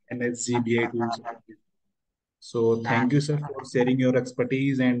NSGBI tools. So thank you, sir, for sharing your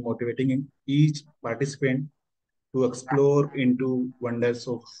expertise and motivating each participant to explore into wonders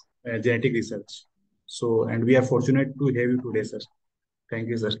of genetic research. So, and we are fortunate to have you today, sir. Thank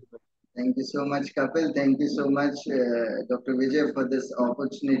you, sir. Thank you so much, Kapil. Thank you so much, Dr. Vijay, for this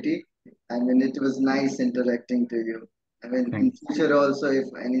opportunity. I mean, it was nice interacting to you. I mean, in Thanks. future also, if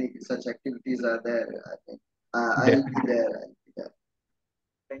any such activities are there, I think I'll be there. I'll be there.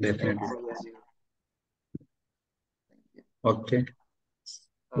 Thank you so Definitely. much, Rajiv. Okay.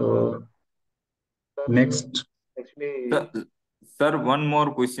 Uh, So sir, next, actually, Sir, sir, one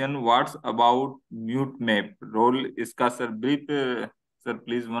more question. What's about mute map role? इसका sir brief, sir,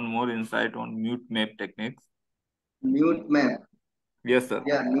 please one more insight on mute map techniques. Mute map. Yes, sir.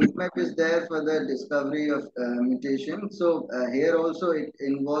 Yeah, mute map is there for the discovery of mutation. So here also it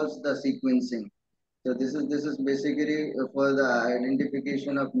involves the sequencing. So this is basically for the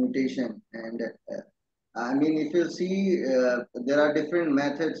identification of mutation. And I mean, if you see, there are different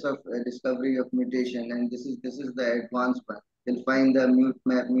methods of discovery of mutation, and this is the advanced one. You'll find the mute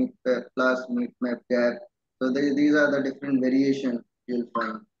map plus, mute map gap. So these are the different variations you'll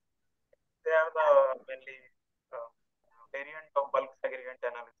find. they are the mainly uh, variant of bulk segregant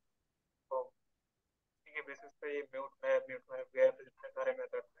analysis. तो इसी के basis पे ये mute map gap इतने सारे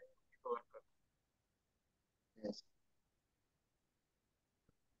method हैं इनको work करते हैं. Yes.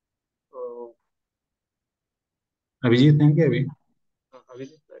 तो Abhijit हैं क्या अभी?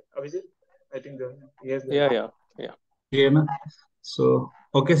 Abhijit I think yes, Yeah. ये ना? So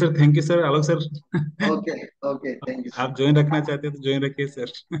okay, sir. Thank you, sir. Alok, sir. Okay. Thank you. आप join रखना चाहते हैं तो join रखिए, sir.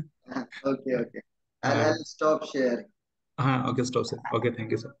 Okay. I'll stop sharing. Okay, stop, sir. Okay,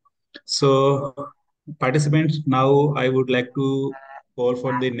 thank you, sir. So, participants, now I would like to call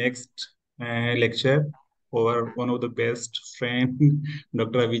for the next lecture over one of the best friend,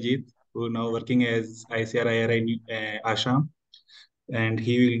 Dr. Abhijith, who now working as ICRIRI Assam, and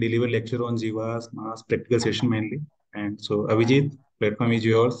he will deliver lecture on Jiva's mass practical session mainly. And so, Abhijith, platform is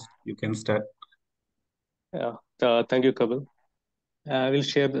yours. You can start. Yeah. Thank you, Kapil. I will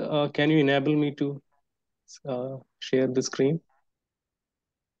share. Can you enable me to share the screen?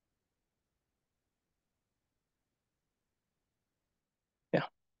 Yeah.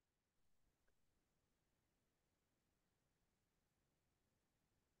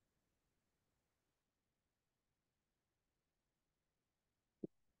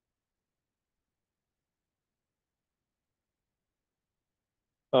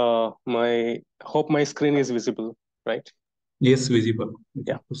 My hope my screen is visible, right? Yes, visible.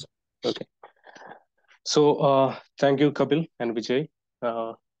 Yeah. Okay. So thank you, Kapil and Vijay.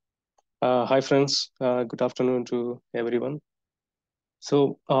 Hi, friends. Good afternoon to everyone.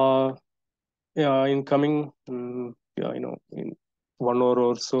 So in coming, in 1 hour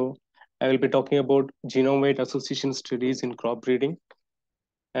or so, I will be talking about genome-wide association studies in crop breeding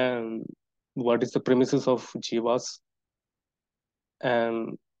and what is the premises of Jivas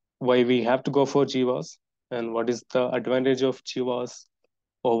and why we have to go for Jivas and what is the advantage of Jivas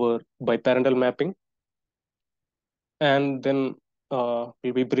over biparental mapping. And then we'll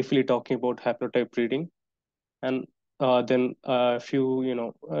be briefly talking about haplotype breeding. And then a few,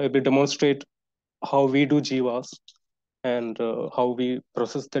 we demonstrate how we do Jivas and how we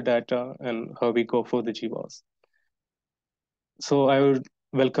process the data and how we go for the Jivas. So I would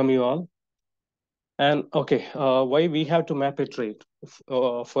welcome you all. And okay, why we have to map a trait?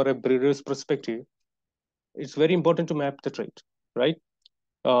 For a breeder's perspective, it's very important to map the trait, right?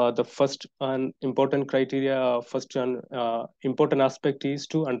 The first and important criteria, first and important aspect is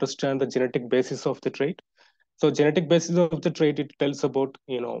to understand the genetic basis of the trait. So genetic basis of the trait, it tells about,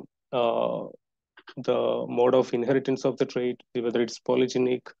 the mode of inheritance of the trait, whether it's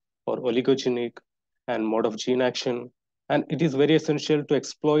polygenic or oligogenic, and mode of gene action. And it is very essential to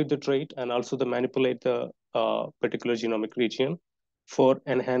exploit the trait and also to manipulate the particular genomic region for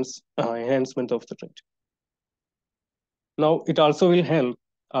enhancement of the trait. Now, it also will help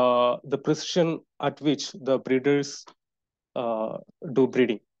the precision at which the breeders do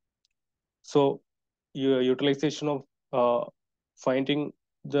breeding. So, your utilization of finding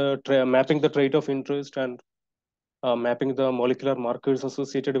mapping the trait of interest and mapping the molecular markers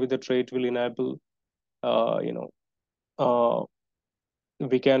associated with the trait will enable,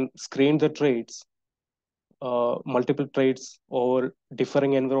 we can screen the traits, multiple traits over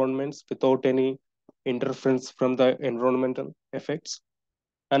differing environments without any interference from the environmental effects.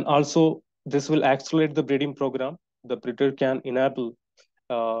 And also this will accelerate the breeding program. The breeder can enable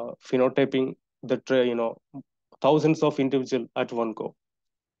phenotyping the thousands of individuals at one go.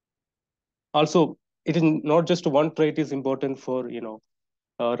 Also, it is not just one trait is important for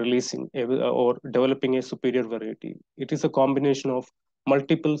releasing or developing a superior variety. It is a combination of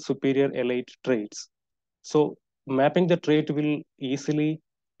multiple superior elite traits. So mapping the trait will easily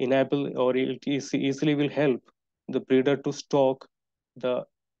enable, or it easily will help the breeder to stock the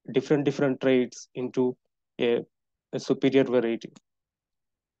different traits into a superior variety.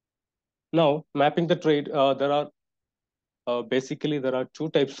 Now, mapping the trait, there are basically there are two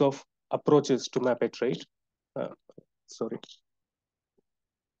types of approaches to map a trait. Sorry.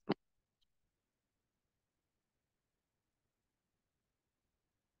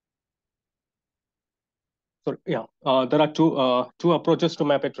 So yeah, there are two approaches to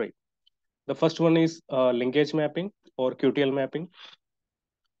map a trait. The first one is linkage mapping or QTL mapping,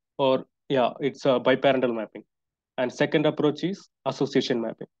 or yeah, it's biparental mapping. And second approach is association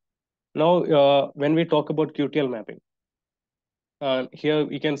mapping. Now, when we talk about QTL mapping, here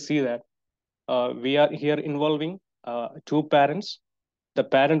we can see that we are here involving two parents, the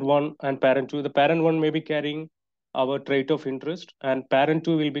parent one and parent two. The parent one may be carrying our trait of interest, and parent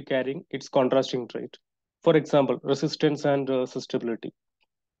two will be carrying its contrasting trait. For example, resistance and susceptibility.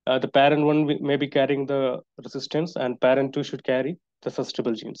 The parent one may be carrying the resistance, and parent two should carry the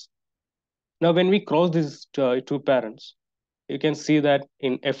susceptible genes. Now, when we cross these two parents, you can see that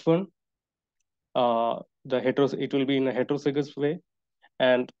in F1, it will be in a heterozygous way,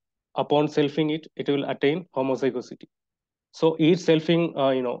 and upon selfing it, it will attain homozygosity. So each selfing,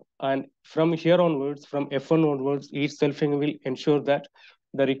 and from here onwards, from F1 onwards, each selfing will ensure that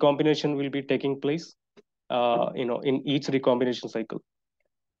the recombination will be taking place, in each recombination cycle.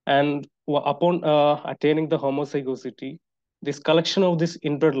 And upon attaining the homozygosity, this collection of these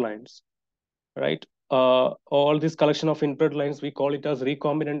inbred lines, right? All this collection of inbred lines, we call it as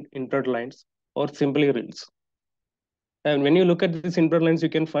recombinant inbred lines, or simply RILs. And when you look at these inbred lines, you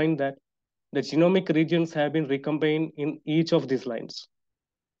can find that the genomic regions have been recombined in each of these lines,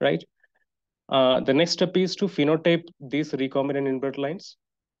 right? The next step is to phenotype these recombinant inbred lines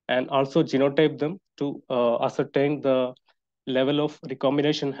and also genotype them to ascertain the level of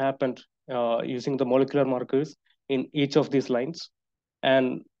recombination happened using the molecular markers in each of these lines.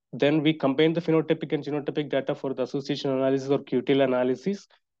 And then we combine the phenotypic and genotypic data for the association analysis or QTL analysis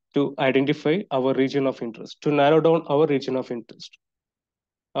to identify our region of interest, to narrow down our region of interest.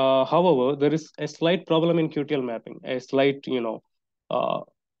 However, there is a slight problem in QTL mapping, a slight, here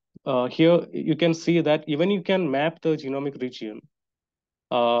you can see that even you can map the genomic region,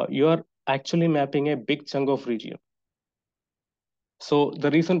 you are actually mapping a big chunk of region. So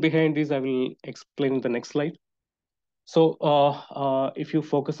the reason behind this, I will explain in the next slide. So if you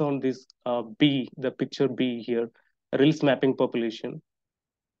focus on this B, the picture B here, RILS mapping population,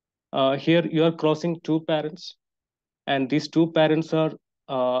 here you are crossing two parents, and these two parents are,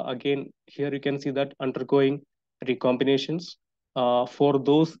 again, here you can see that undergoing recombinations for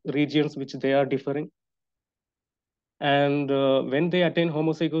those regions which they are differing. And when they attain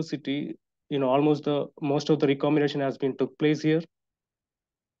homozygosity, almost most of the recombination has been took place here.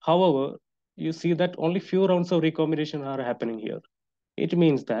 However, you see that only few rounds of recombination are happening here. It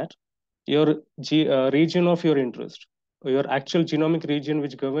means that your region of your interest, or your actual genomic region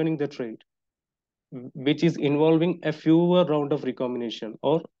which governing the trait, which is involving a fewer round of recombination,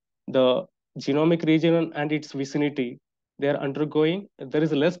 or the genomic region and its vicinity, they are undergoing, there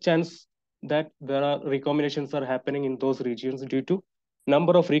is less chance that there are recombinations are happening in those regions due to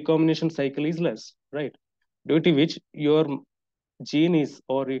number of recombination cycle is less, right? Due to which your gene is,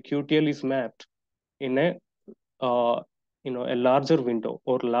 or your QTL is mapped in a a larger window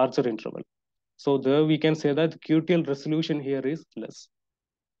or larger interval. So there we can say that the QTL resolution here is less.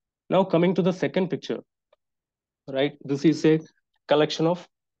 Now coming to the second picture, right? This is a collection of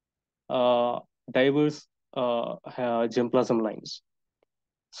diverse germplasm lines.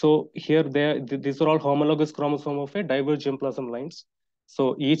 So here, these are all homologous chromosome of a diverse germplasm lines.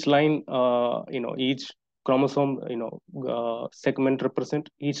 So each line, each chromosome, segment represent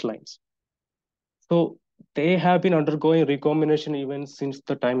each lines. So they have been undergoing recombination even since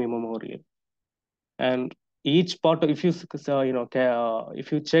the time immemorial. And each part, if you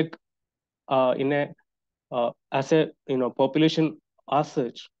if you check in a as a population as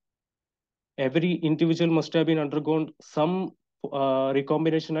such, every individual must have been undergone some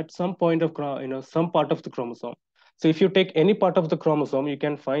recombination at some point of some part of the chromosome. So if you take any part of the chromosome, you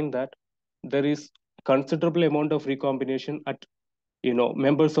can find that there is considerable amount of recombination at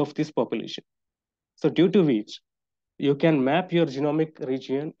members of this population. So due to which you can map your genomic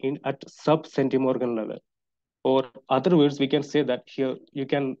region in at sub-centimorgan level. Or other words, we can say that here you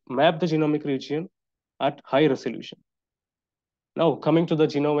can map the genomic region at high resolution. Now, coming to the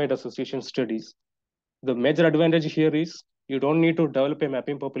genome-wide association studies, the major advantage here is you don't need to develop a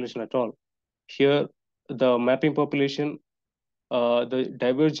mapping population at all. Here, the mapping population, the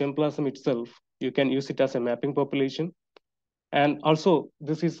diverse germplasm itself, you can use it as a mapping population. And also,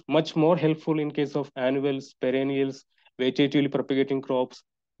 this is much more helpful in case of annuals, perennials, vegetatively propagating crops.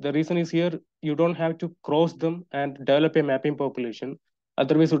 The reason is here, you don't have to cross them and develop a mapping population.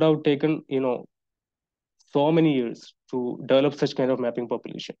 Otherwise, it would have taken, so many years to develop such kind of mapping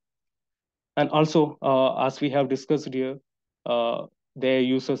population. And also, as we have discussed here, they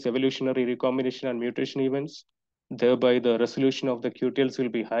use evolutionary recombination and mutation events. Thereby, the resolution of the QTLs will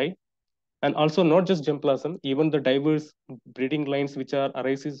be high. And also, not just germplasm, even the diverse breeding lines which are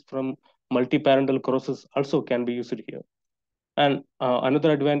arises from multi-parental crosses also can be used here. And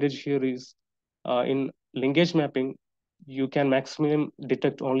another advantage here is in linkage mapping, you can maximum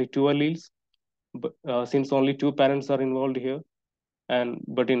detect only 2 alleles, but since only 2 parents are involved here.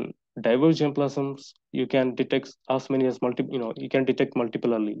 But in diverse germplasms, you can detect as many as you can detect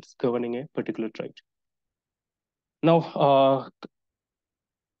multiple alleles governing a particular trait. Now,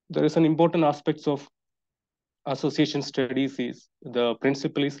 there is an important aspects of association studies is the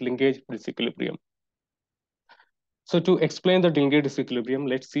principle is linkage disequilibrium. So to explain the linkage disequilibrium,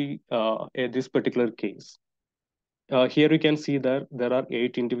 let's see this particular case. Here you can see that there are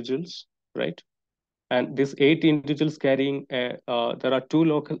 8 individuals, right? And these 8 individuals carrying, there are 2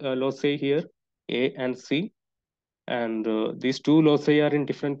 loci here, A and C. And these 2 loci are in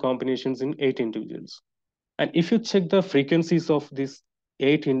different combinations in 8 individuals. And if you check the frequencies of these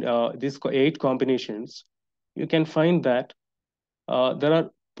 8 combinations, you can find that there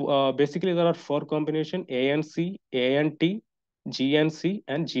are basically there are 4 combination A and C, A and T, G and C,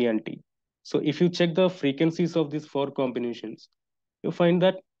 and G and T. So if you check the frequencies of these 4 combinations, you find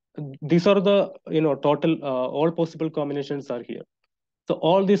that these are the total all possible combinations are here. So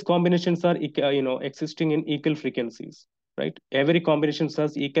all these combinations are existing in equal frequencies, right? Every combination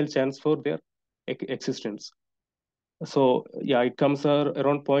has equal chance for their existence. So yeah, it comes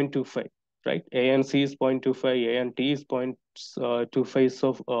around 0.25, right? A and C is 0.25, A and T is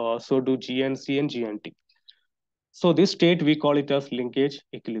 0.25, so do G and C and G and T. So this state we call it as linkage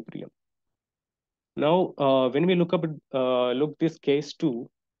equilibrium. Now, when we look this case 2,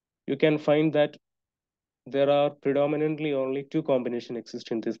 you can find that there are predominantly only 2 combinations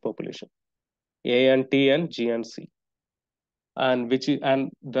exist in this population, A and T and G and C, and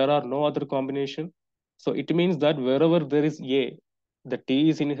there are no other combination. So it means that wherever there is A, the T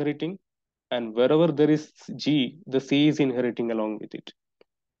is inheriting, and wherever there is G, the C is inheriting along with it.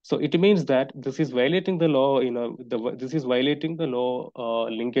 So it means that this is violating the law, this is violating the law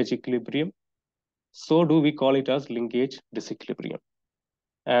linkage equilibrium. So do we call it as linkage disequilibrium.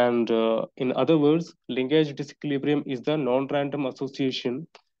 And in other words, linkage disequilibrium is the non-random association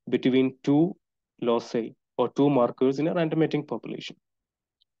between 2 loci or 2 markers in a randomating population.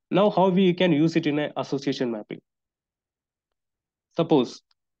 Now, how we can use it in an association mapping? Suppose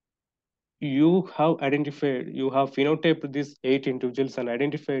you have phenotyped these 8 individuals and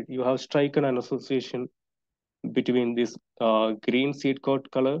identified, you have striken an association between this green seed coat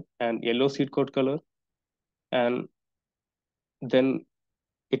color and yellow seed coat color. And then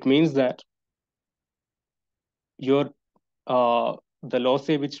it means that your the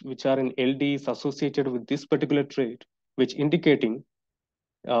loci which are in LD is associated with this particular trait, which indicating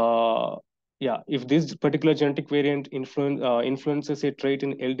if this particular genetic variant influences a trait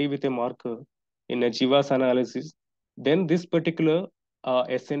in LD with a marker in a GWAS analysis, then this particular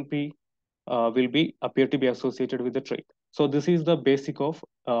SNP will be appear to be associated with the trait. So this is the basic of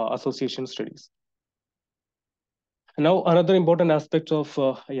association studies. Now, another important aspect of,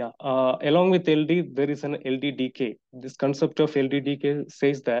 along with LD, there is an LD decay. This concept of LD decay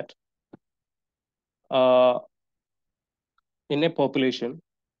says that in a population,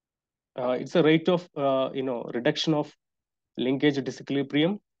 it's a rate of, reduction of linkage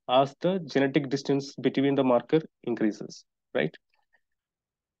disequilibrium as the genetic distance between the marker increases, right?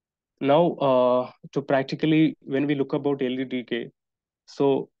 Now, to practically, when we look about LD decay,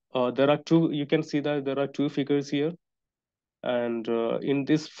 so there are 2, you can see that there are 2 figures here. And in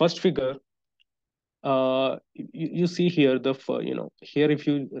this first figure, you see here here if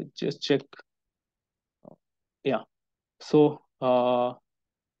you just check, so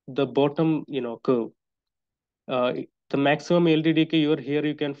the bottom curve, the maximum LDDK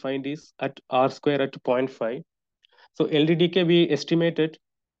you can find is at R square at 0.5. So LDDK we estimated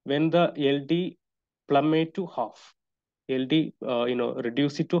when the LD plummet to half. LD,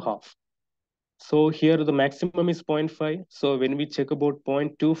 reduce it to half. So here the maximum is 0.5. So when we check about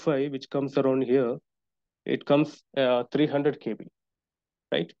 0.25, which comes around here, it comes 300 kb,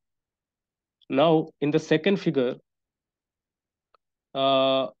 right? Now in the second figure,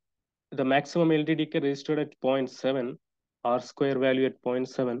 the maximum LD decay registered at 0.7, R square value at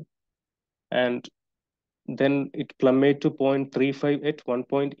 0.7, and then it plummeted to 0.35 at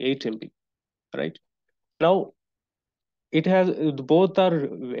 1.8 MB, right? Now it has, both are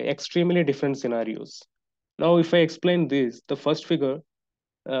extremely different scenarios. Now if I explain this, the first figure,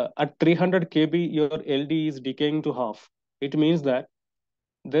 at 300 kb your LD is decaying to half. It means that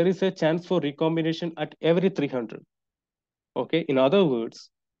there is a chance for recombination at every 300. Okay, in other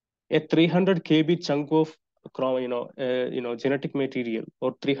words, a 300 kb chunk of genetic material,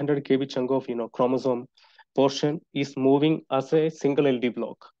 or 300 kb chunk of chromosome portion is moving as a single LD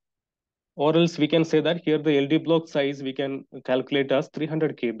block. Or else we can say that here the LD block size we can calculate as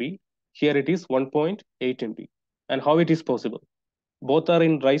 300 kb. Here it is 1.8 MB. And how it is possible? Both are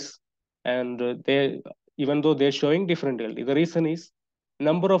in rice, and they, even though they're showing different LD. The reason is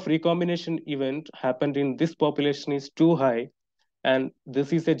number of recombination event happened in this population is too high, and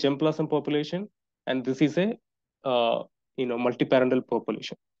this is a germplasm population, and this is a multiparental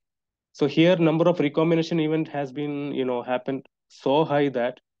population. So here number of recombination event has been happened so high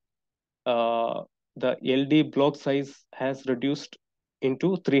that the LD block size has reduced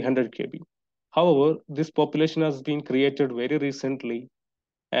into 300 kb. However, this population has been created very recently,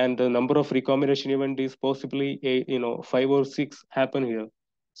 and the number of recombination event is possibly 5 or 6 happen here.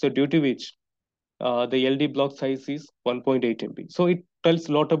 So due to which the LD block size is 1.8 MB. So it tells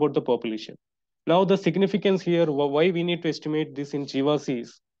a lot about the population. Now the significance here, why we need to estimate this in Jivas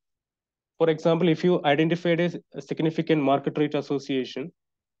is, for example, if you identified a significant market rate association,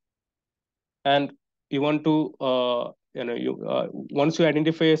 and you want to once you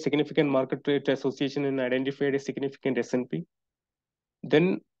identify a significant market rate association and identified a significant SNP,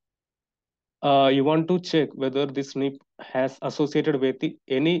 then you want to check whether this SNP has associated with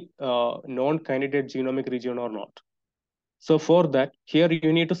any non-candidate genomic region or not. So for that, here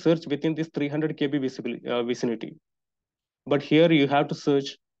you need to search within this 300 kb vicinity. But here you have to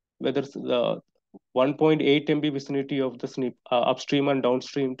search whether the 1.8 MB vicinity of the SNP upstream and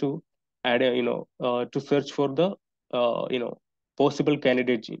downstream to add, to search for the, possible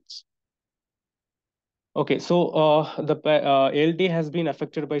candidate genes. Okay, so the LD has been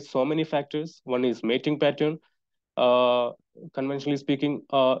affected by so many factors. One is mating pattern. Conventionally speaking,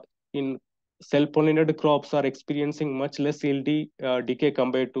 in self-pollinated crops are experiencing much less LD decay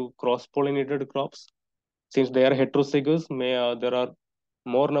compared to cross-pollinated crops. Since they are heterozygous, there are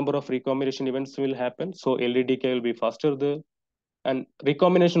more number of recombination events will happen, so LD decay will be faster there. And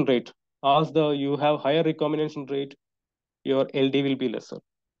recombination rate, as you have higher recombination rate, your LD will be lesser.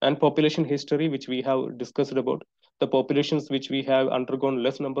 And population history, which we have discussed about, the populations which we have undergone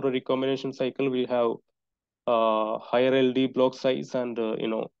less number of recombination cycle will have higher LD block size, and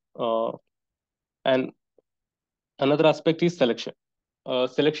and another aspect is selection.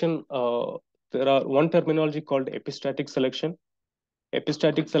 Selection, there are one terminology called epistatic selection.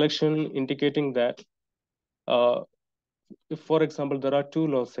 Epistatic selection indicating that, if, for example, there are two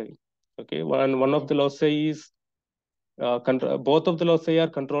loci, okay, one of the loci is both of the loci are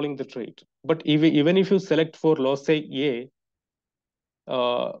controlling the trait, but even if you select for loci A,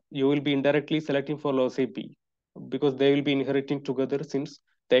 you will be indirectly selecting for loci B, because they will be inheriting together, since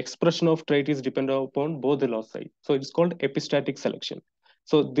the expression of trait is dependent upon both the loci. So it's called epistatic selection.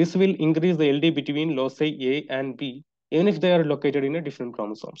 So this will increase the LD between loci A and B, even if they are located in a different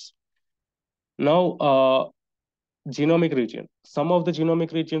chromosomes. Now, genomic region. Some of the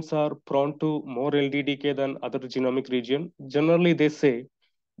genomic regions are prone to more LD decay than other genomic region. Generally, they say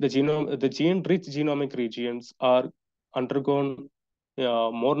the gene-rich genomic regions are undergone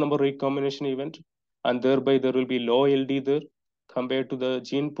more number of recombination event, and thereby there will be low LD there compared to the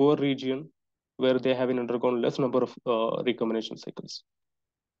gene-poor region, where they have undergone less number of recombination cycles.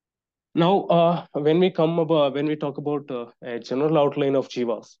 Now, when we talk about a general outline of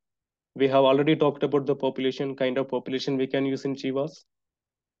Jivas, we have already talked about the population, kind of population we can use in Jivas.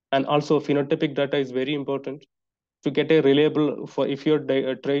 And also phenotypic data is very important to get a reliable, for if your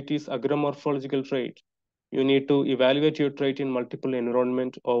trait is agromorphological trait, you need to evaluate your trait in multiple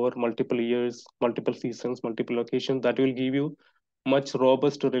environment over multiple years, multiple seasons, multiple locations. That will give you much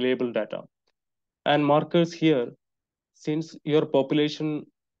robust, reliable data. And markers here, since your population,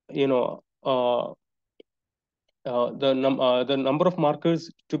 the number of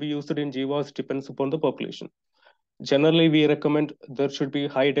markers to be used in Jivas depends upon the population. Generally, we recommend there should be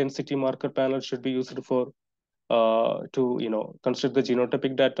high density marker panel should be used for to construct the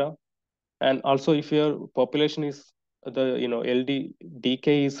genotypic data. And also, if your population is the LD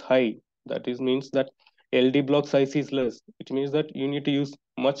decay is high, that is means that LD block size is less. It means that you need to use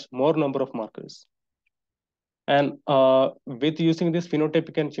much more number of markers. And with using this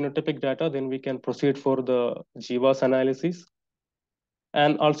phenotypic and genotypic data, then we can proceed for the GWAS analysis.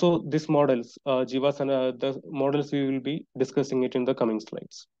 And also these models, GWAS and the models, we will be discussing it in the coming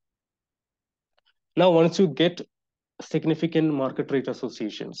slides. Now, once you get significant market rate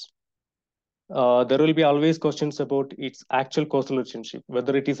associations, there will be always questions about its actual causal relationship,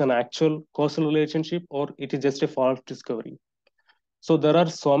 whether it is an actual causal relationship or it is just a false discovery. So there are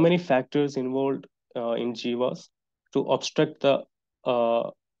so many factors involved in GWAS to obstruct the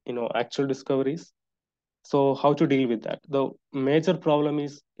actual discoveries. So how to deal with that? The major problem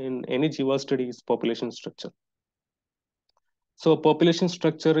is in any GWAS study is population structure. So population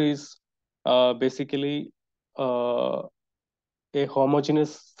structure is basically a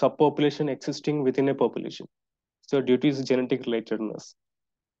homogeneous subpopulation existing within a population. So due to its genetic relatedness.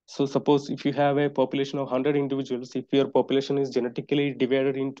 So suppose if you have a population of 100 individuals, if your population is genetically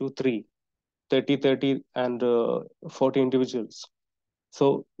divided into 30, and 40 individuals.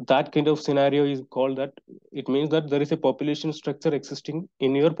 So that kind of scenario is called that. It means that there is a population structure existing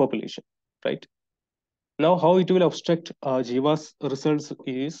in your population, right? Now, how it will obstruct GWAS results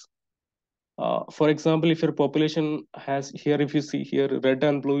is, for example, if your population has here, if you see here, red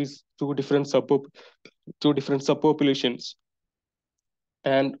and blue is two different subpopulations,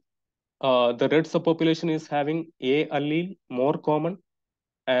 and the red subpopulation is having A allele more common,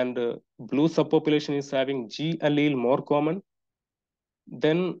 and blue subpopulation is having G allele more common.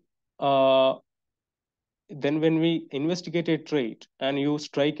 Then when we investigate a trait and you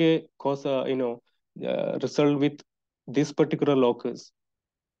strike a cause, result with this particular locus,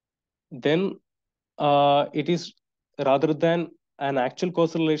 then it is rather than an actual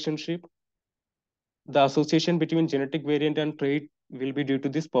causal relationship, the association between genetic variant and trait will be due to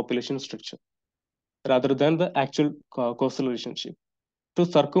this population structure rather than the actual causal relationship. To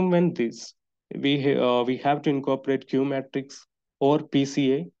circumvent this, we have to incorporate Q matrix or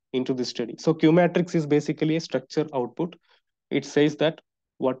PCA into the study. So Q matrix is basically a structure output. It says that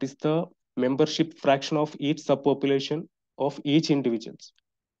what is the membership fraction of each subpopulation of each individuals.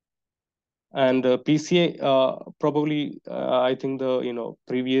 And PCA probably I think the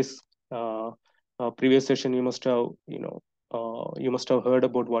previous session you must have heard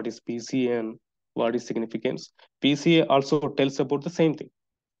about what is PCA and what is significance. PCA also tells about the same thing,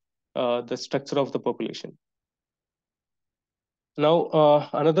 the structure of the population. Now,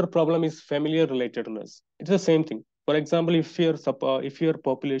 another problem is familiar relatedness. It's the same thing. For example, if your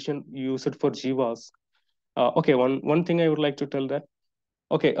population use it for GWAS, okay, one thing I would like to tell that,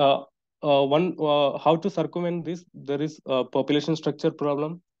 okay, how to circumvent this? There is a population structure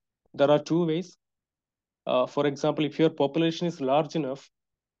problem. There are two ways. For example, if your population is large enough,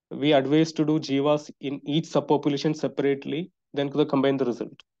 we advise to do GWAS in each subpopulation separately, then combine the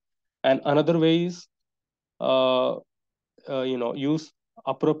result. And another way is use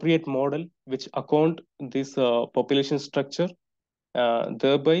appropriate model which account this population structure.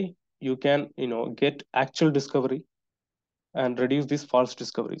 Thereby, you can get actual discovery and reduce these false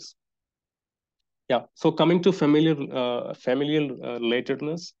discoveries. Yeah. So coming to familial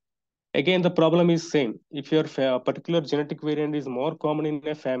relatedness, again the problem is same. If your particular genetic variant is more common in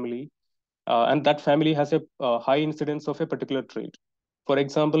a family, and that family has a high incidence of a particular trait. For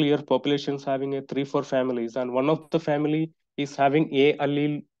example, your population is having a 3-4 families, and one of the family is having A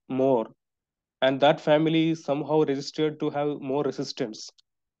allele more, and that family is somehow registered to have more resistance,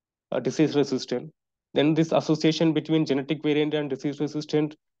 disease resistant. Then this association between genetic variant and disease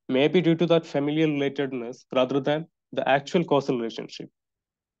resistant may be due to that familial relatedness rather than the actual causal relationship.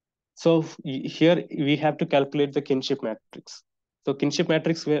 So here we have to calculate the kinship matrix. So kinship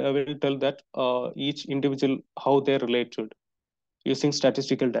matrix will tell that each individual how they're related using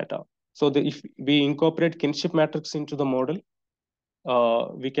statistical data. So if we incorporate kinship matrix into the model,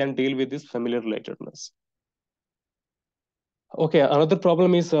 we can deal with this familiar relatedness. Okay, another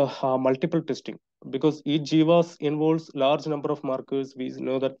problem is multiple testing, because each GWAS involves large number of markers. We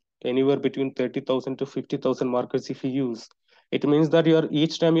know that anywhere between 30,000 to 50,000 markers if you use. It means that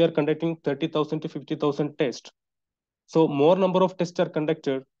each time you are conducting 30,000 to 50,000 tests. So more number of tests are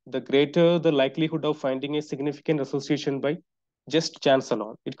conducted, the greater the likelihood of finding a significant association by just chance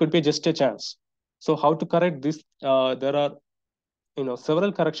alone. It could be just a chance. So how to correct this? There are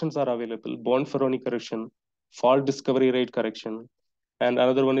several corrections are available: Born-Ferroni correction, fault discovery rate correction, and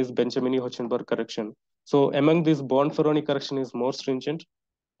another one is Benjamini-Hochenberg correction. So among these, Born-Ferroni correction is more stringent.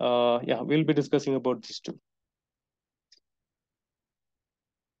 Yeah, we'll be discussing about these two.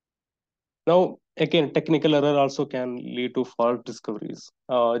 Now, again, technical error also can lead to false discoveries,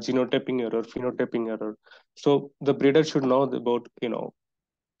 genotyping error, phenotyping error. So the breeder should know about,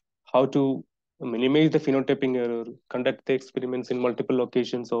 how to minimize the phenotyping error, conduct the experiments in multiple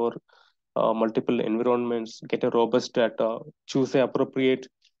locations or multiple environments, get a robust data, choose the appropriate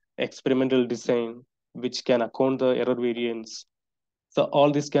experimental design, which can account the error variance. So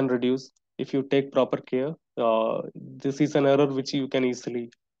all this can reduce if you take proper care. This is an error which you can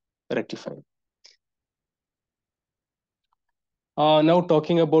easily rectify. Now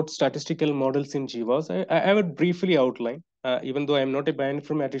talking about statistical models in Jivas, I would briefly outline, even though I'm not a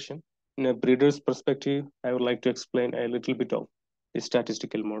bioinformatician, in a breeder's perspective, I would like to explain a little bit of the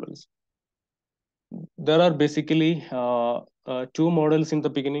statistical models. There are basically two models in the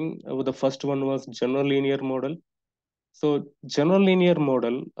beginning. The first one was general linear model. So general linear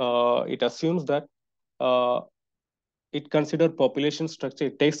model, it assumes that uh, it considers population structure.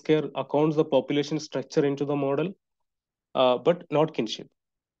 It takes care, accounts the population structure into the model, but not kinship,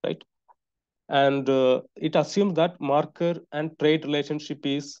 right? And it assumes that marker and trait relationship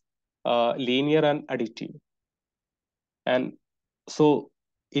is linear and additive. And so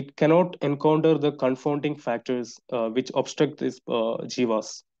it cannot encounter the confounding factors which obstruct this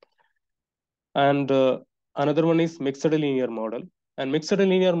jivas. And another one is mixed linear model. And mixed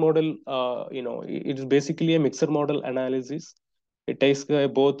linear model, it is basically a mixed model analysis. It takes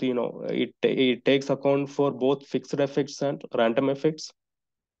both, it takes account for both fixed effects and random effects.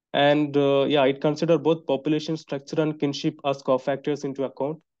 And yeah, it consider both population structure and kinship as cofactors into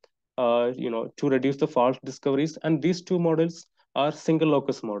account, to reduce the false discoveries. And these two models are single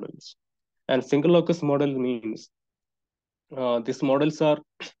locus models. And single locus model means these models are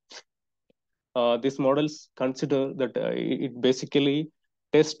these models consider that it basically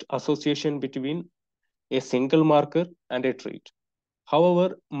test association between a single marker and a trait.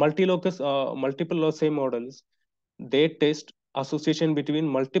 However, multiple loci models, they test association between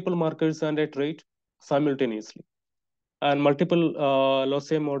multiple markers and a trait simultaneously. And multiple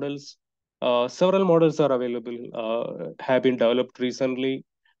loci models, several models are available, have been developed recently,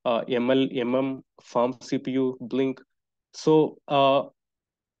 ML, MM, farm CPU, Blink. So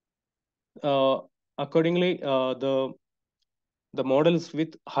uh, accordingly, the models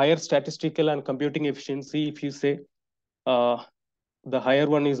with higher statistical and computing efficiency, if you say, uh, the higher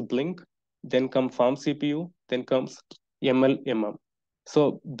one is Blink, then come farm CPU, then comes ML, MM.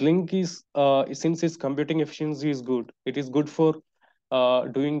 So Blink is, since its computing efficiency is good, it is good for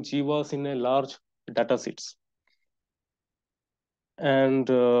doing GWAS in a large data sets. And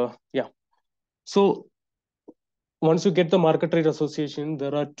yeah, so once you get the market rate association,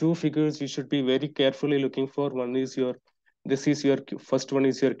 there are two figures you should be very carefully looking for. One is this is your first one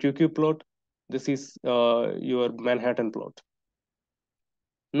is your QQ plot. This is your Manhattan plot.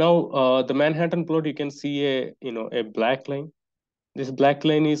 Now, the Manhattan plot, you can see a black line. This black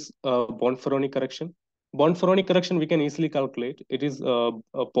line is Bonferroni correction. Bonferroni correction we can easily calculate. It is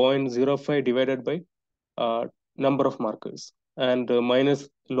 0.05 divided by number of markers and minus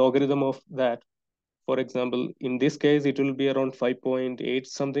logarithm of that. For example, in this case, it will be around 5.8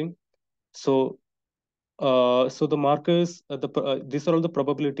 something. So, so the markers, these are all the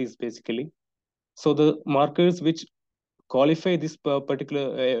probabilities basically. So the markers which qualify this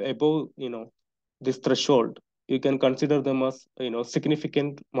particular above, this threshold, you can consider them as,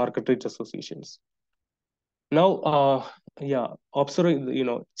 significant market rate associations. Now, yeah,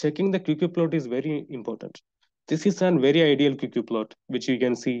 observing, checking the QQ plot is very important. This is a very ideal QQ plot, which you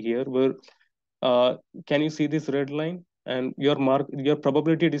can see here, where can you see this red line? And your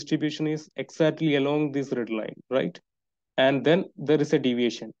probability distribution is exactly along this red line, right? And then there is a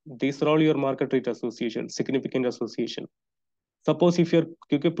deviation. These are all your market rate association, significant association. Suppose if your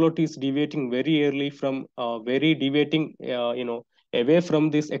QQ plot is deviating very early from very deviating, away from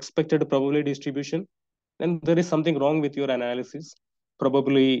this expected probability distribution, then there is something wrong with your analysis.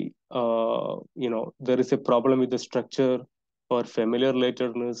 Probably, there is a problem with the structure or familiar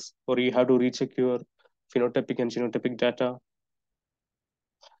relatedness, or you have to recheck your phenotypic and genotypic data.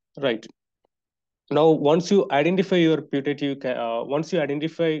 Right. Now, once you identify your putative, once you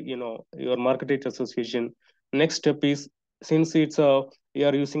identify, your market rate association, next step is, since you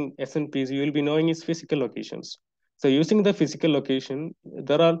are using SNPs, you will be knowing its physical locations. So using the physical location,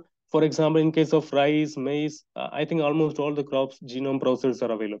 there are, for example, in case of rice, maize, I think almost all the crops genome browsers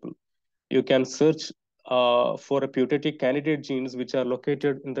are available. You can search for a putative candidate genes which are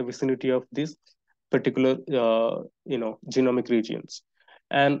located in the vicinity of these particular, genomic regions.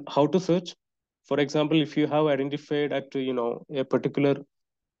 And how to search? For example, if you have identified at, a particular,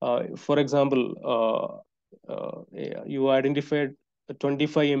 for example, you identified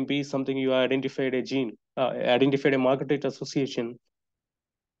 25 MP something you identified a gene, identified a marker trait association,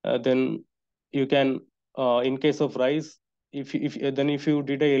 then you can, in case of rice, if you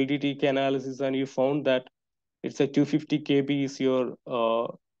did a LDTK analysis and you found that it's a 250 kb is your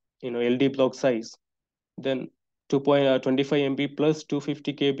LD block size, then 2.25 MB plus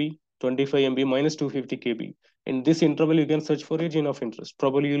 250 kb, 25 MB minus 250 kb. In this interval, you can search for a gene of interest.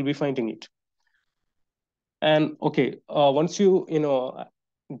 Probably you'll be finding it. And okay, once you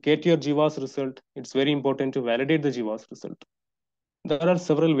get your GWAS result, it's very important to validate the GWAS result. There are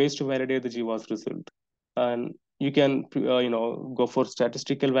several ways to validate the GWAS result, and you can go for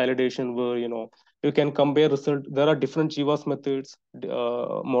statistical validation where you can compare result. There are different GWAS methods,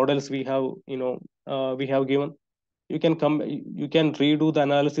 models we have given. You can redo the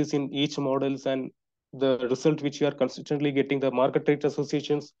analysis in each models, and the result which you are consistently getting, the marker trait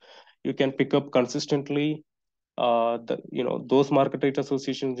associations, you can pick up consistently. Those marker trait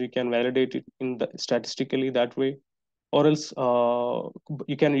associations you can validate it in the statistically that way, or else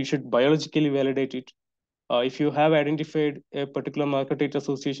you should biologically validate it. If you have identified a particular marker trait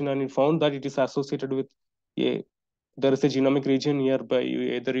association and you found that it is associated with there is a genomic region nearby,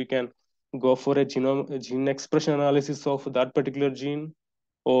 either you can go for a gene expression analysis of that particular gene,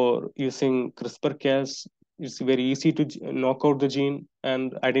 or using CRISPR-Cas, it's very easy to knock out the gene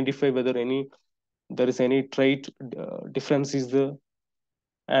and identify whether there is any trait difference is there.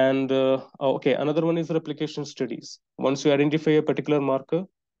 And okay, another one is replication studies. Once you identify a particular marker,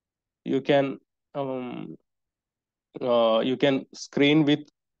 you can screen with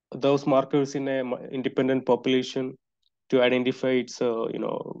those markers in a independent population to identify its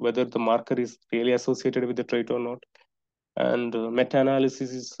whether the marker is really associated with the trait or not. And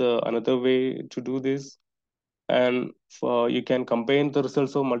meta-analysis is another way to do this. And you can combine the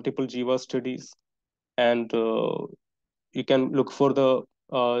results of multiple GWAS studies, and you can look for the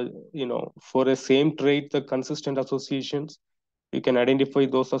for a same trait, the consistent associations. You can identify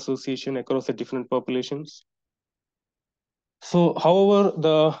those associations across the different populations. So, however,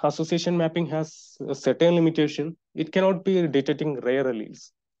 the association mapping has a certain limitation. It cannot be detecting rare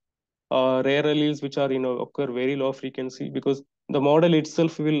alleles. Rare alleles which are occur very low frequency, because the model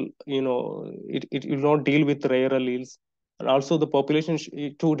itself will it will not deal with rare alleles. And also the population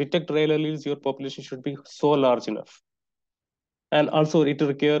to detect rare alleles, your population should be so large enough. And also it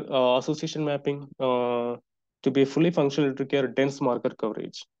require association mapping to be fully functional. It require dense marker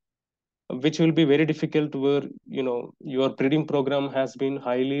coverage, which will be very difficult where your breeding program has been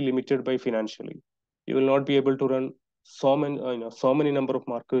highly limited by financially. You will not be able to run so many number of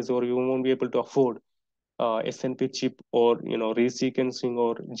markers, or you won't be able to afford SNP chip, or resequencing,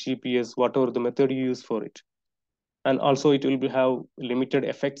 or GPS, whatever the method you use for it. And also it will have limited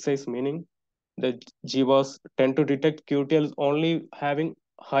effect size, meaning the GWAS tend to detect QTLs only having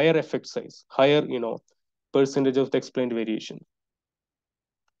higher effect size, higher percentage of the explained variation.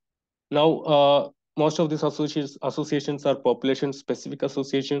 Now, most of these associations are population-specific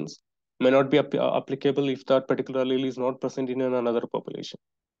associations, may not be applicable if that particular allele is not present in another population.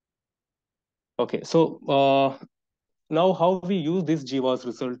 Okay, so now how we use this GWAS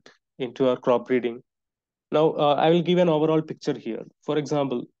result into our crop breeding. Now, I will give an overall picture here. For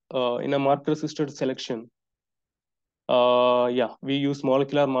example, in a marker-assisted selection, we use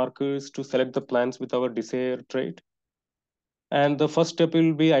molecular markers to select the plants with our desired trait. And the first step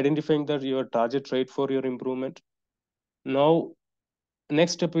will be identifying your target trait for your improvement. Now,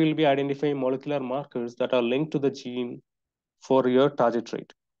 next step will be identifying molecular markers that are linked to the gene for your target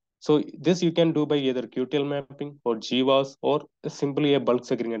trait. So this you can do by either QTL mapping or GWAS, or simply a bulk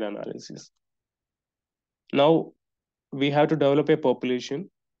segregate analysis. Now, we have to develop a population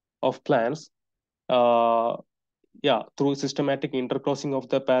of plants through systematic intercrossing of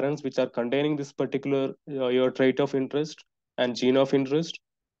the parents which are containing this particular your trait of interest and gene of interest.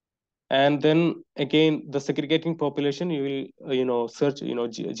 And then again, the segregating population, you will search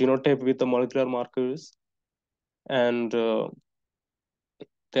genotype with the molecular markers. And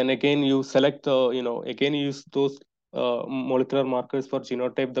then again you select again use those molecular markers for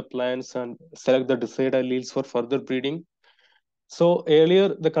genotype the plants and select the desired alleles for further breeding. So earlier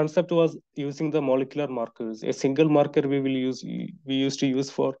the concept was using the molecular markers. A single marker we used to use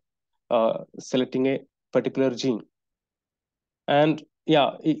for selecting a particular gene. And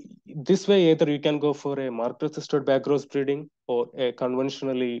this way, either you can go for a marker-assisted backcross breeding, or a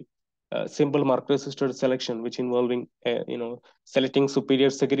conventionally simple marker-assisted selection, which involving selecting superior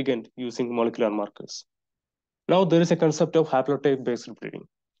segregant using molecular markers. Now there is a concept of haplotype-based breeding.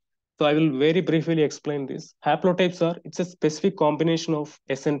 So I will very briefly explain this. Haplotypes it's a specific combination of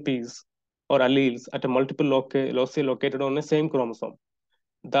SNPs or alleles at a multiple loci located on the same chromosome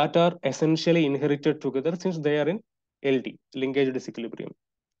that are essentially inherited together since they are in LD, linkage disequilibrium.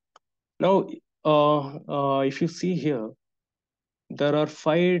 Now, if you see here, there are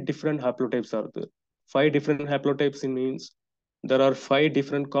 5 different haplotypes are there. 5 different haplotypes means there are 5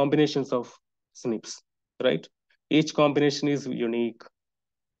 different combinations of SNPs, right? Each combination is unique.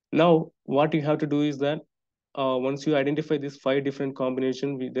 Now, what you have to do is that once you identify these 5 different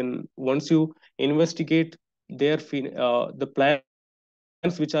combinations, then once you investigate the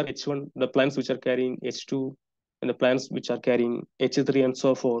plants which are H1, the plants which are carrying H2, and the plants which are carrying H3, and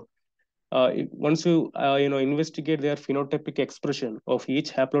so forth. Once you investigate their phenotypic expression of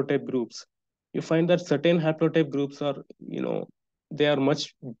each haplotype groups, you find that certain haplotype groups are they are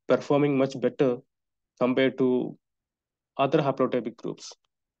much performing much better compared to other haplotypic groups,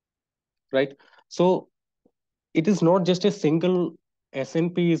 right? So it is not just a single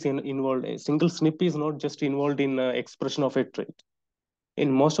SNP is involved. A single SNP is not just involved in expression of a trait.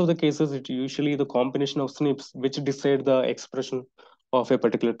 In most of the cases, it's usually the combination of SNPs which decide the expression of a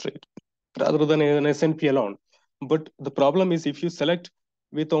particular trait rather than an SNP alone. But the problem is if you select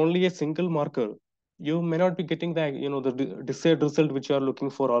with only a single marker, you may not be getting the desired result which you are looking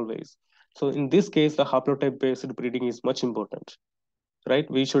for always. So in this case, the haplotype based breeding is much important, right?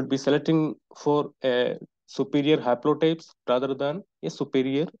 We should be selecting for a superior haplotypes rather than a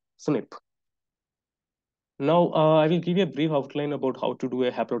superior SNP. Now, I will give you a brief outline about how to do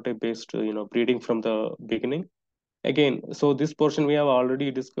a haplotype-based, breeding from the beginning. Again, so this portion we have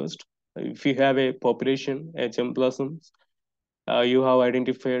already discussed. If you have a population, a germplasm, you have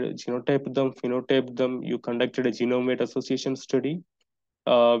identified, genotyped them, phenotyped them, you conducted a genome-weight association study,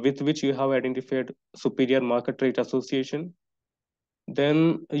 with which you have identified superior marker trait association.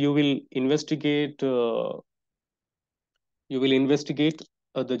 Then you will investigate the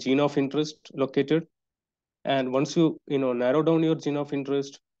gene of interest located, and once you narrow down your gene of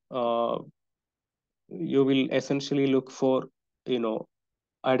interest, uh, you will essentially look for you know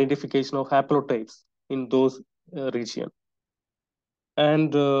identification of haplotypes in those region.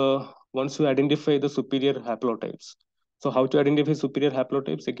 And once you identify the superior haplotypes, so how to identify superior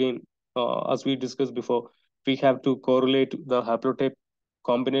haplotypes? Again, as we discussed before, we have to correlate the haplotype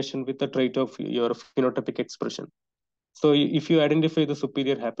combination with the trait of your phenotypic expression. So if you identify the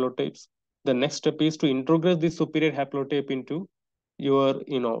superior haplotypes, the next step is to integrate this superior haplotype into your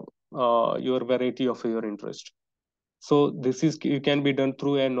variety of your interest. So this is it can be done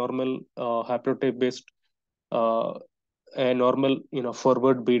through a normal haplotype based uh, a normal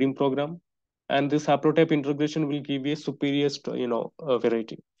forward breeding program, and this haplotype integration will give you a superior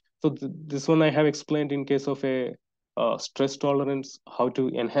variety. So this one I have explained in case of a stress tolerance, how to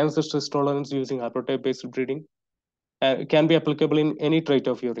enhance the stress tolerance using haplotype based breeding. It can be applicable in any trait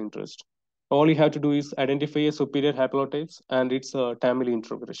of your interest. All you have to do is identify a superior haplotypes and its timely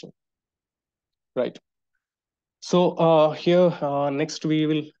integration, right? So here next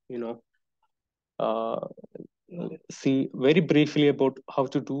we will uh, see very briefly about how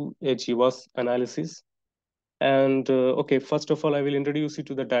to do a GWAS analysis. And okay, first of all, I will introduce you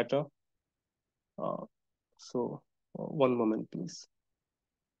to the data. Uh, so one moment, please.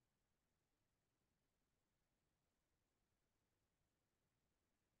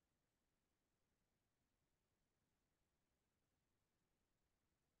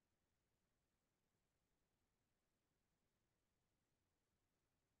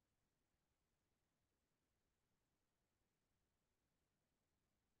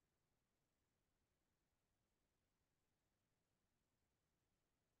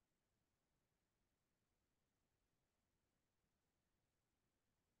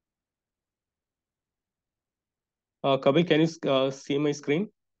 Kabil, can you see my screen?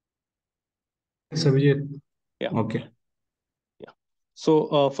 Yes, Abhijit. Yeah. Okay. Yeah.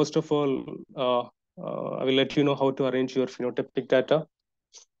 So first of all, I will let you know how to arrange your phenotypic data.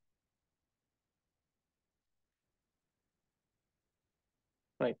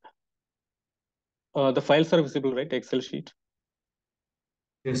 Right. The files are visible, right? Excel sheet.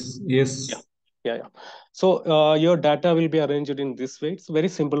 Yes. Yes. Yeah. So your data will be arranged in this way. It's very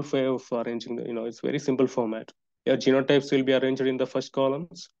simple way of arranging. It's very simple format. Your genotypes will be arranged in the first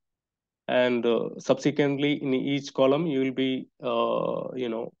columns, and subsequently in each column you will be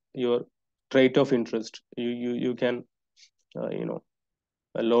your trait of interest. You can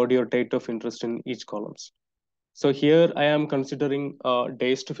load your trait of interest in each columns. So here I am considering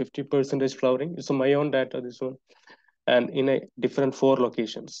days to 50% flowering. So my own data, this one, and in a different 4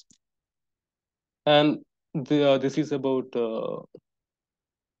 locations. And this is about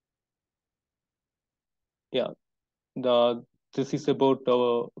the this is about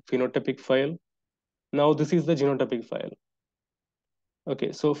our phenotypic file. Now this is the genotypic file.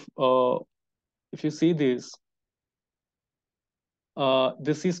 Okay, so if you see this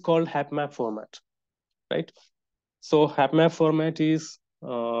is called HapMap format, right? So HapMap format is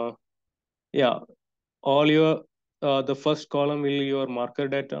yeah, all your the first column will be your marker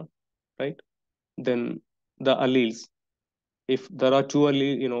data, right? Then the alleles. If there are two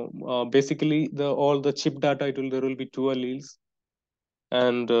alleles, basically all the chip data, there will be two alleles,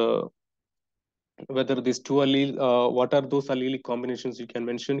 and whether these two alleles, what are those allelic combinations you can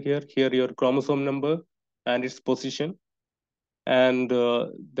mention here? Here your chromosome number and its position, and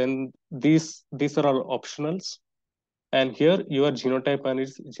then these are all optionals, and here your genotype and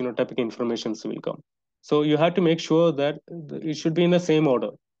its genotypic informations will come. So you have to make sure that it should be in the same order.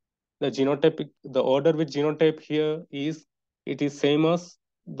 The order with genotype here is, it is same as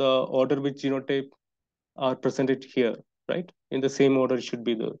the order with genotype are presented here, right? In the same order it should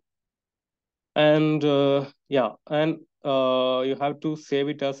be there. And yeah, and you have to save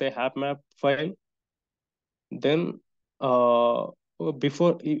it as a HapMap file. Then so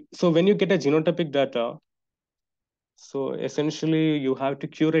when you get a genotypic data, so essentially you have to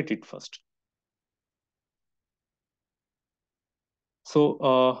curate it first. So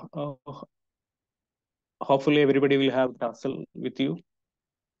hopefully everybody will have Tassel with you.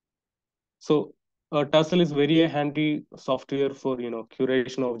 So Tassel is very handy software for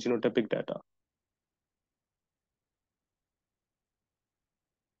curation of genotypic data.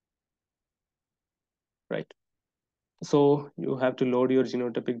 Right. So you have to load your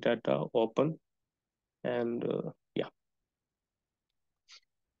genotypic data, open, and yeah.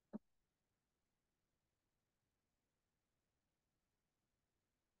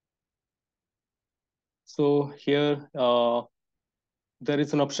 So here there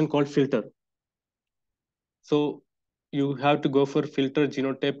is an option called filter. So you have to go for filter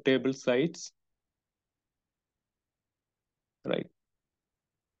genotype table sites. Right.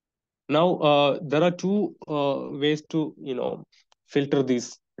 Now there are two ways to filter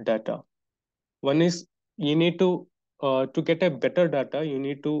these data. One is, you need to get a better data, you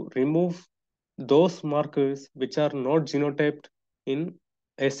need to remove those markers which are not genotyped in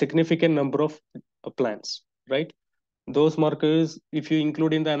a significant number of plants, right? Those markers, if you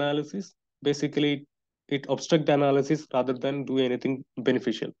include in the analysis, basically it obstruct the analysis rather than do anything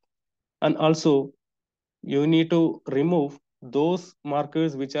beneficial. And also you need to remove those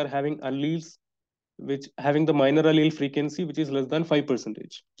markers which are having alleles which having the minor allele frequency which is less than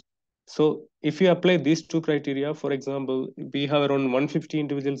 5%. So if you apply these two criteria, for example, we have around 150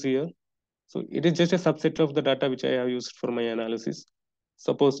 individuals here. So it is just a subset of the data which I have used for my analysis.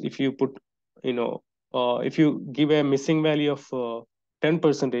 Suppose if you put, if you give a missing value of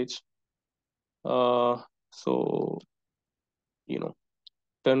 10%, so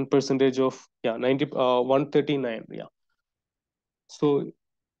 10% of 139, yeah. So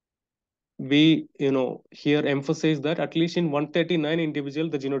we here emphasize that at least in 139 individual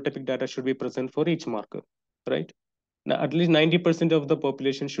the genotypic data should be present for each marker, right? Now, at least 90% of the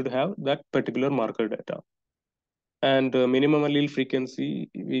population should have that particular marker data. And minimum allele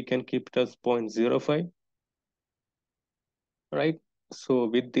frequency, we can keep it as 0.05, right? So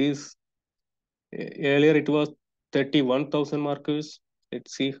with this, earlier it was 31,000 markers.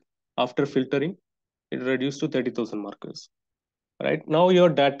 Let's see, after filtering, it reduced to 30,000 markers. Right now, your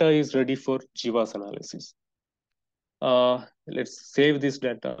data is ready for GWAS analysis. Let's save this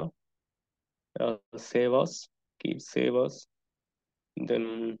data. Save as, keep save as.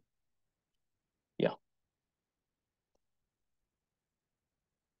 Then, yeah.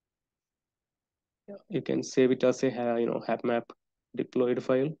 You can save it as a HapMap deployed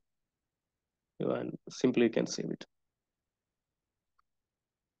file, and simply you can save it.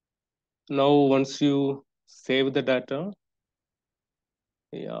 Now, once you save the data,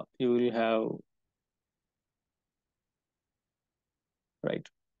 yeah, you will have, right.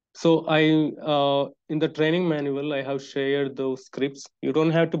 So in the training manual, I have shared those scripts. You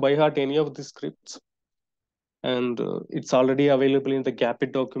don't have to by heart any of the scripts. And it's already available in the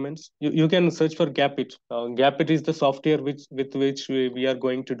GAPIT documents. You can search for GAPIT. GAPIT is the software with which we are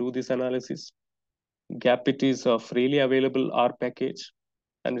going to do this analysis. GAPIT is a freely available R package,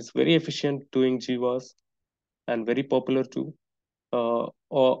 and it's very efficient doing GWAS and very popular too.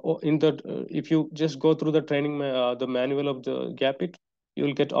 Or in the if you just go through the training the manual of the GAPIT, you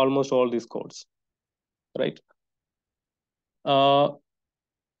will get almost all these codes, right?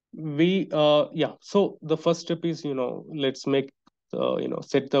 Yeah, so the first step is let's make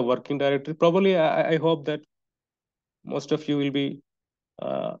set the working directory. Probably I hope that most of you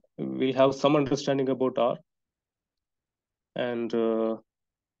will have some understanding about R. And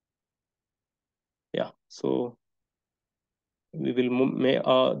yeah, so we will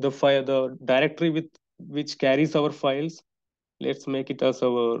the directory with which carries our files. Let's make it as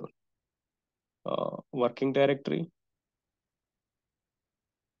our working directory.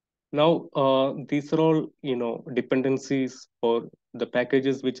 Now, these are all, dependencies or the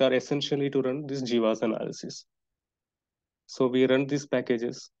packages which are essentially to run this GWAS analysis. So we run these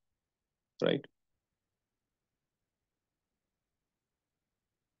packages, right?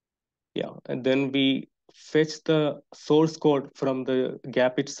 Yeah, and then we fetch the source code from the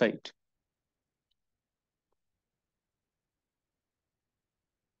Gapit site.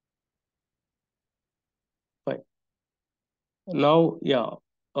 Fine. Now, yeah,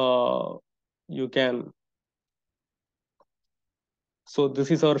 you can. So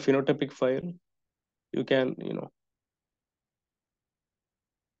this is our phenotypic file. You can,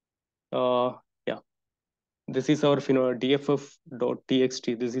 yeah, this is our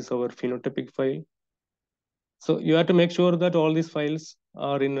dff.txt. This is our phenotypic file. So you have to make sure that all these files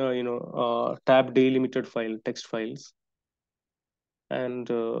are in a, tab delimited file, text files, and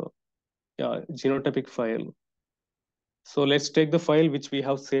yeah, genotypic file. So let's take the file which we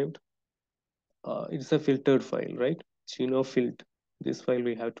have saved. It's a filtered file, right? Genofilt. This file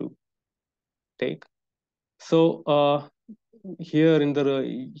we have to take. So here in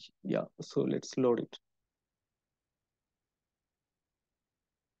the yeah. So let's load it.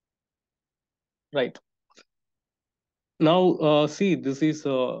 Right. Now, see, this is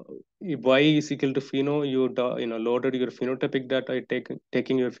y is equal to pheno. You loaded your phenotypic data.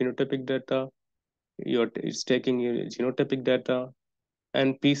 Taking your phenotypic data. It's taking your genotypic data,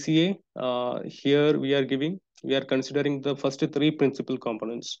 and PCA. Here we are considering the first three principal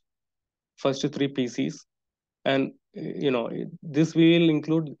components, first three PCs, and this will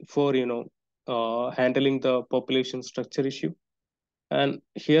include for handling the population structure issue. And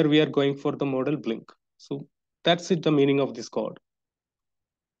here we are going for the model blink. So that's it, the meaning of this code.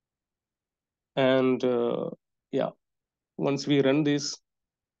 And yeah, once we run this,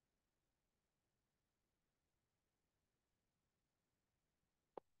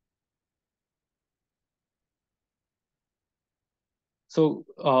 so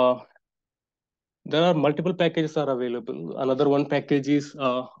there are multiple packages are available. Another one package is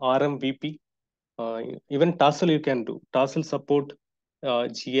RMVP. Even Tassel you can do. Tassel support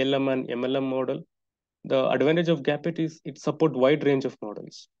GLM and MLM model. The advantage of Gapit is it support wide range of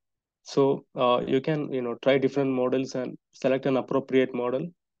models. So you can try different models and select an appropriate model,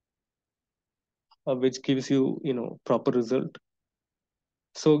 which gives you proper result.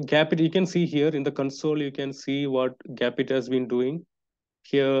 So Gapit, you can see here in the console, you can see what Gapit has been doing.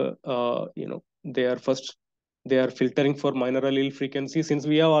 Here, they are filtering for minor allele frequency. Since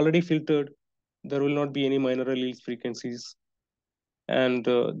we have already filtered, there will not be any minor allele frequencies. And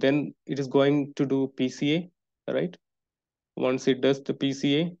then it is going to do PCA, right? Once it does the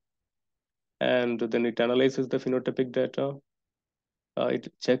PCA, and then it analyzes the phenotypic data.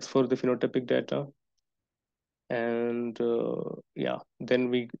 It checks for the phenotypic data. And yeah,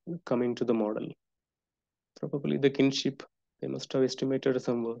 then we come into the model. Probably the kinship, they must have estimated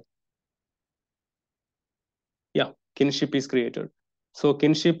somewhere. Yeah, kinship is created. So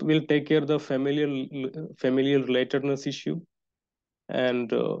kinship will take care of the familial relatedness issue, and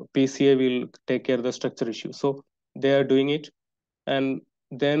PCA will take care of the structure issue. So they are doing it, and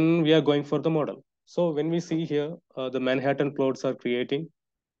then we are going for the model. So when we see here, the Manhattan plots are creating,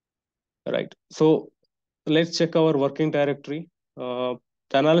 right? So let's check our working directory. The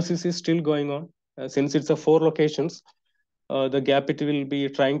analysis is still going on. Since it's a 4 locations, the gap it will be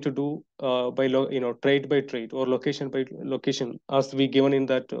trying to do by trait by trait or location by location as we given in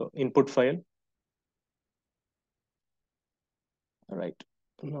that input file. All right.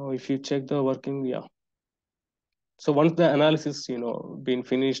 Now, if you check the working, yeah. So once the analysis been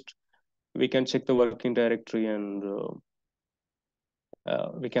finished, we can check the working directory, and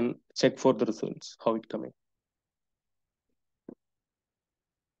we can check for the results how it coming.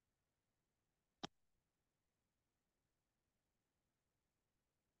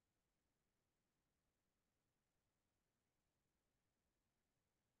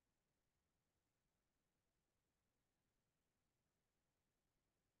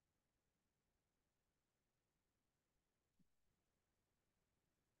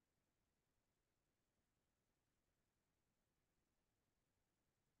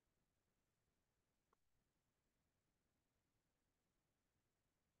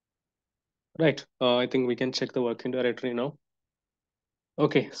 Right. I think we can check the working directory now.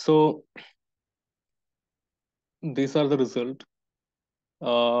 Okay, so these are the result.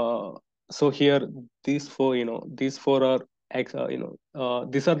 So here these four are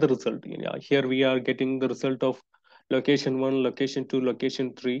these are the result. Here we are getting the result of location 1, location 2,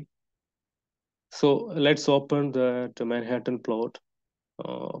 location 3. So let's open the Manhattan plot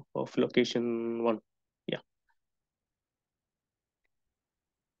of location 1. Yeah.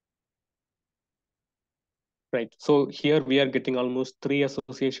 Right. So here we are getting almost 3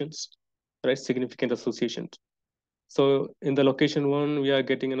 associations, right? Significant associations. So in the location 1, we are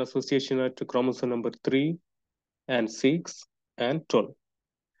getting an association at chromosome number 3 and 6 and 12.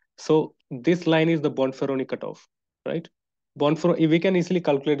 So this line is the Bonferroni cutoff, right? We can easily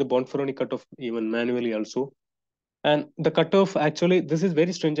calculate the Bonferroni cutoff even manually also. And the cutoff, actually, this is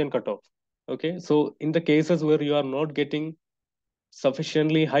very stringent cutoff. Okay, so in the cases where you are not getting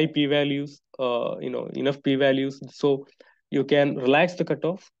sufficiently high p-values, enough p-values, so you can relax the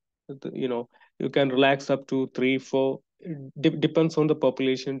cutoff. You can relax up to 3, 4. Depends on the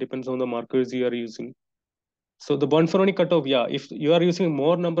population, depends on the markers you are using. So the Bonferroni cutoff, yeah, if you are using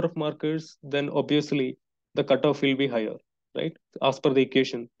more number of markers, then obviously the cutoff will be higher, right? As per the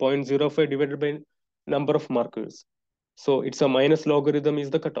equation, 0.05 divided by number of markers. So it's a minus logarithm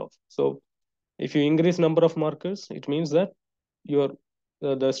is the cutoff. So if you increase number of markers, it means that your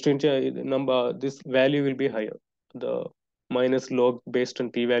the stringent number, this value will be higher. The minus log based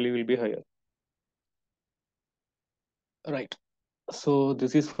on p-value will be higher. Right. So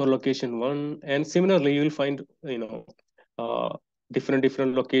this is for location 1, and similarly you will find uh,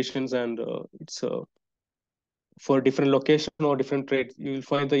 different locations, and it's for different location or different traits you will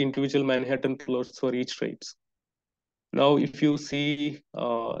find the individual Manhattan plots for each traits. Now if you see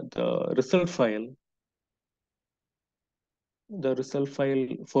the result file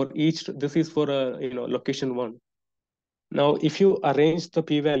for each, this is for location 1. Now if you arrange the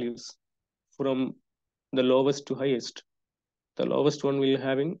p-values from the lowest to highest, the lowest one will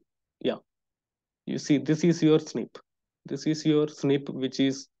having, yeah, you see this is your SNP. This is your SNP which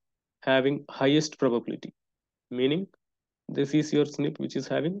is having highest probability, meaning this is your SNP which is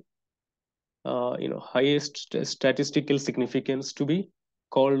having highest statistical significance to be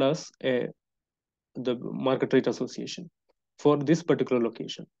called as the market rate association for this particular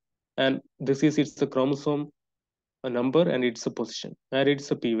location. And this is it's a chromosome, a number, and it's a position, and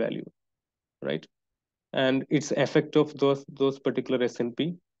it's a p-value, right? And it's effect of those particular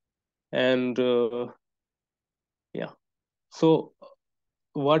SNP. And yeah, so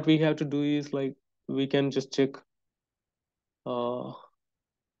what we have to do is like we can just check right,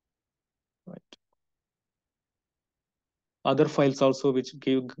 other files also which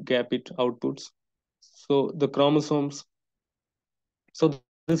give gap-it outputs. So the chromosomes, so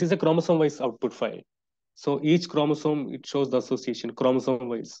this is a chromosome wise output file. So each chromosome, it shows the association chromosome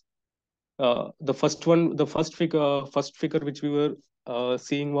wise. The first one, the first figure which we were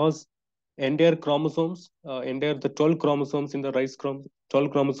seeing was entire chromosomes, entire the 12 chromosomes in the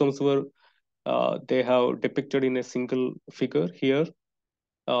 12 chromosomes were they have depicted in a single figure here.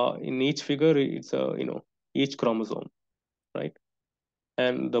 In each figure, it's each chromosome, right?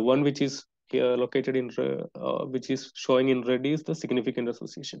 And the one which is here located in which is showing in red is the significant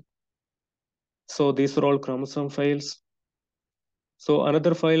association. So these are all chromosome files. So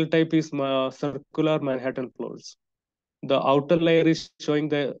another file type is circular Manhattan plots. The outer layer is showing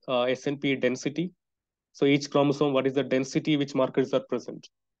the SNP density. So each chromosome, what is the density, which markers are present.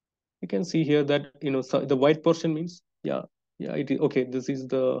 You can see here that so the white portion means it is okay. This is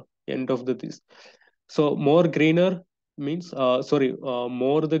the end of this. So more greener means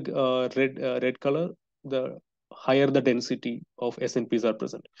more the red color, the higher the density of SNPs are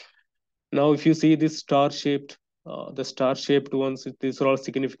present. Now if you see this the star shaped ones, these are all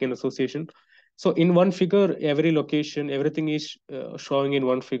significant association. So in one figure, every location, everything is showing in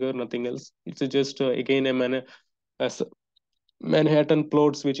one figure, nothing else. It's just again a Manhattan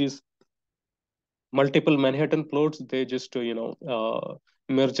plots, which is multiple Manhattan plots. They just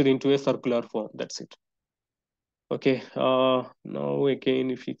merged into a circular form. That's it. Okay. Now again,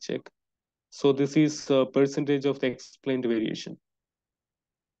 if you check, so this is percentage of the explained variation.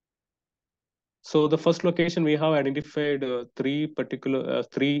 So the first location we have identified three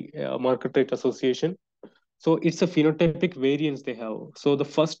market rate association. So it's a phenotypic variance they have. So the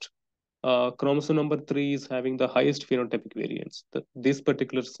first chromosome number 3 is having the highest phenotypic variance. This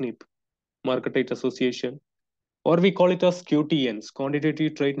particular SNP, market rate association, or we call it as QTNs,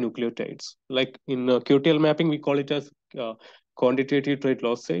 quantitative trait nucleotides. Like in QTL mapping, we call it as quantitative trait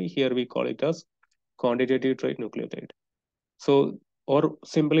loci. Here we call it as quantitative trait nucleotide. So, or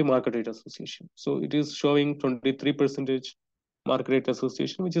simply market rate association. So it is showing 23% market rate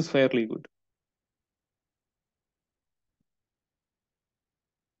association, which is fairly good.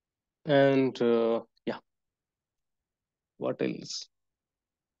 And yeah. what else?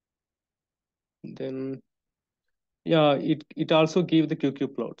 Then yeah, it also gave the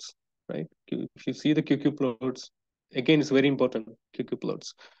QQ plots, right? If you see the QQ plots, again, it's very important. QQ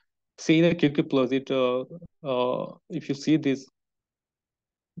plots. See the QQ plots. If you see this,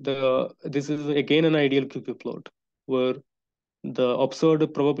 this is again an ideal QQ plot where the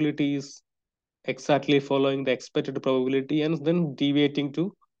observed probability is exactly following the expected probability and then deviating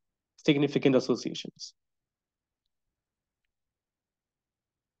to significant associations.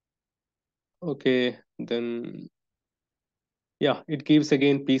 Okay, then yeah, it gives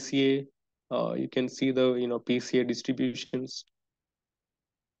again PCA. You can see the PCA distributions,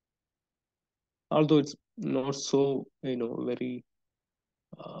 although it's not so very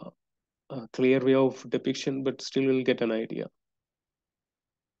clear way of depiction, but still we'll get an idea.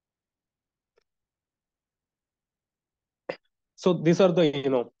 So these are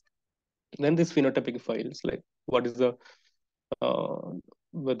the then these phenotypic files, like what is the uh,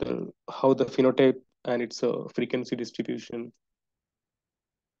 whether how the phenotype and its frequency distribution.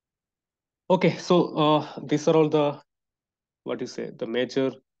 Okay, so these are all the what you say the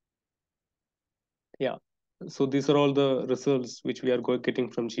major, yeah. So these are all the results which we are getting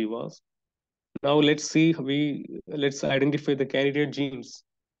from Jivas. Now let's identify the candidate genes.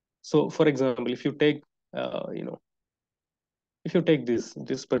 So for example, if you take if you take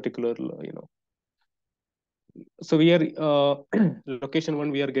this particular so we are location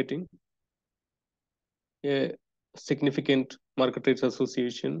one, we are getting a significant marker traits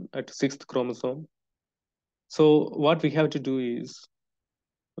association at sixth chromosome. So what we have to do is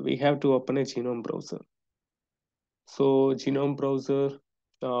we have to open a genome browser. So genome browser,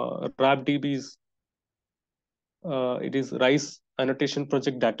 RAPDB is it is Rice Annotation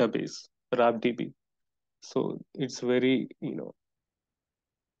Project Database, RAPDB. So it's very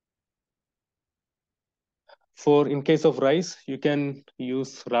for in case of Rice, you can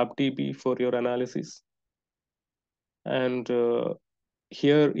use RAPDB for your analysis. And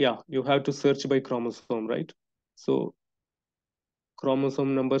here, yeah, you have to search by chromosome, right? So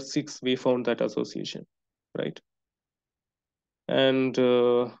chromosome number 6, we found that association, right? And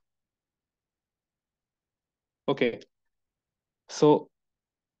okay, so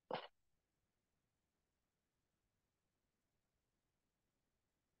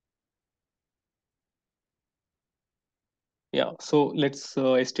yeah, so let's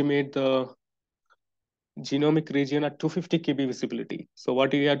estimate the genomic region at 250 kb visibility. So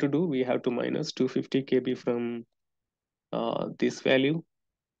what we have to do, we have to minus 250 kb from this value,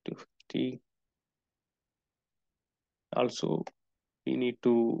 250. Also, we need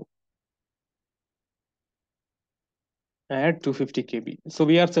to add 250 kb. So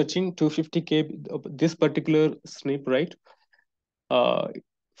we are searching 250 kb, this particular SNP, right? Uh,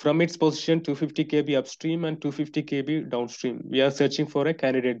 from its position 250 kb upstream and 250 kb downstream, we are searching for a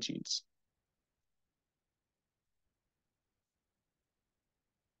candidate genes.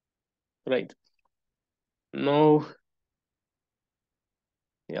 Right. Now,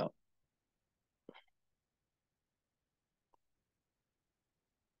 yeah.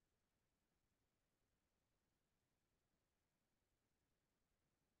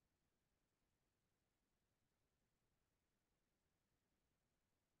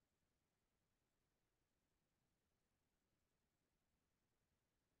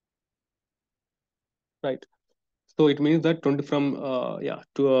 Right. So it means that 20 from yeah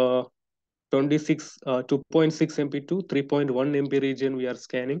to 26 2.6 MP to 3.1 MP region we are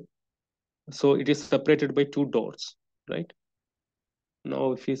scanning. So it is separated by 2 dots, right?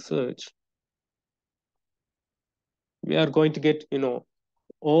 Now if we search, we are going to get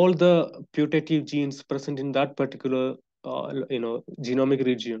all the putative genes present in that particular genomic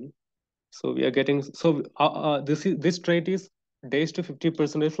region. So we are getting this trait is days to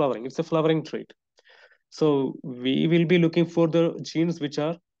 50% flowering. It's a flowering trait. So we will be looking for the genes which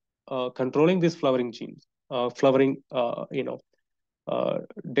are controlling this flowering genes, flowering,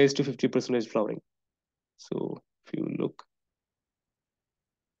 days to 50% flowering. So if you look,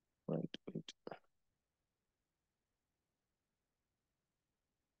 right,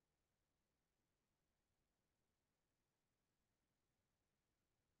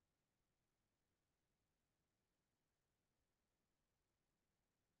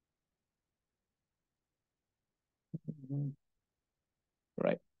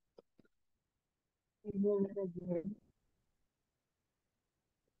 right.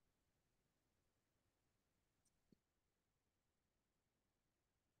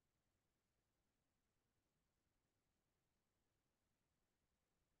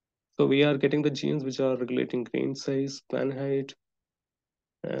 So we are getting the genes which are regulating grain size, plant height,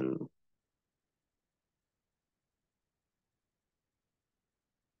 and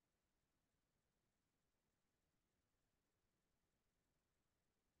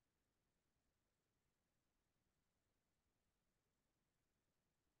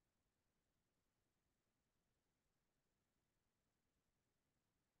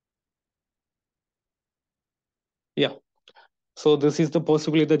Yeah. So this is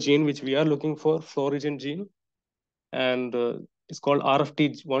possibly the gene which we are looking for, fluorogen gene, and it's called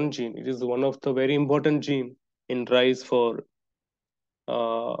RFT1 gene. It is one of the very important gene in rice for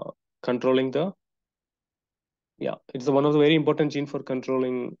controlling the it's one of the very important gene for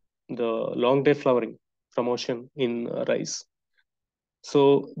controlling the long day flowering promotion in rice.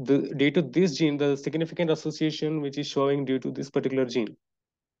 So due to this gene, the significant association which is showing due to this particular gene,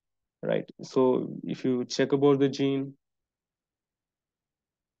 right? So if you check about the gene,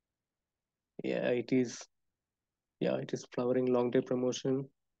 it is flowering long day promotion.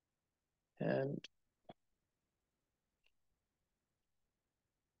 And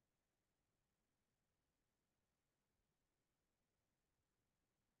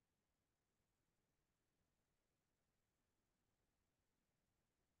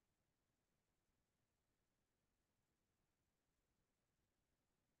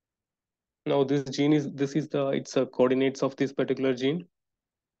now it's a coordinates of this particular gene.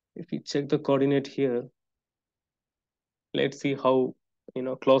 If you check the coordinate here, let's see how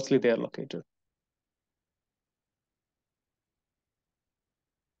closely they are located.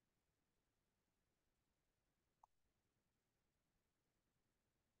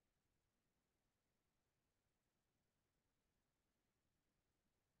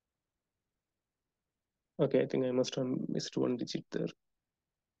 Okay, I think I must have missed one digit there.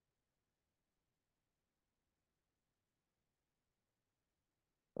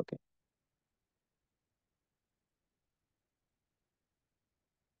 Okay.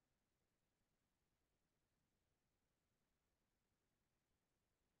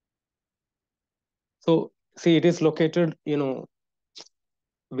 So see, it is located,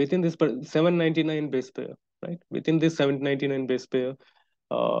 within this 799 base pair, right? Within this 799 base pair,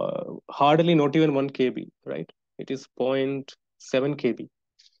 hardly not even 1 kb, right? It is 0.7 kb.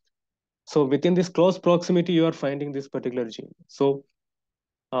 So within this close proximity, you are finding this particular gene. So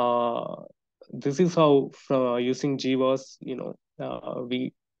this is how from using GWAS,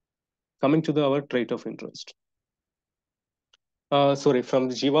 we coming to our trait of interest. From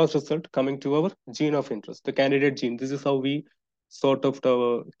the GWAS result coming to our gene of interest, the candidate gene. This is how we sort of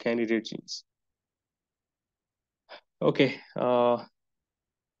our candidate genes. Okay.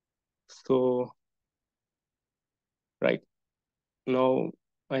 So, right now,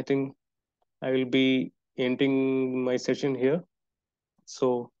 I think I will be ending my session here.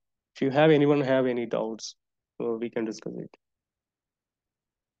 So, if you anyone have any doubts, we can discuss it.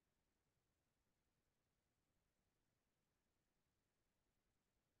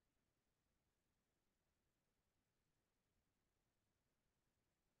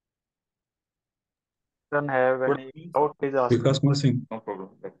 Don't have Good any evening, doubt, please ask. Vikas Singh. no problem.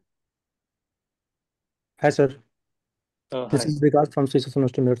 Hi, sir. This Hi. is Vikas from CSS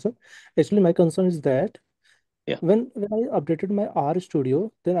Semester, sir. Actually, my concern is that Yeah. when I updated my R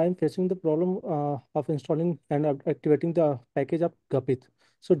Studio, then I'm facing the problem of installing and activating the package of Gupit.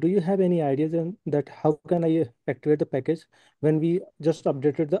 So, do you have any ideas on that? How can I activate the package when we just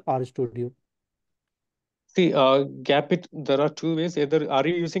updated the R Studio? See, Gapit, there are two ways. Either are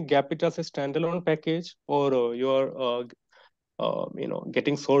you using Gapit as a standalone package, or you are,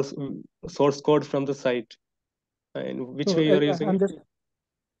 getting source code from the site. And which No, way you are using it?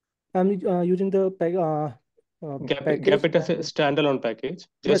 I'm using the package. Gapit as a standalone package.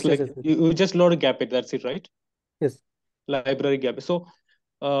 Just Yes, yes, like yes, yes. you just load Gapit. That's it, right? Yes. Library Gapit. So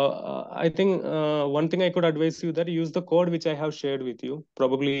I think one thing I could advise you that use the code which I have shared with you.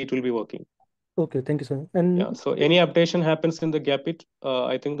 Probably it will be working. Okay, thank you, sir. Yeah. And So any updation happens in the Gapit,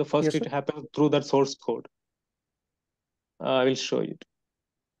 I think the first yes, it sir. happens through that source code. I will show it.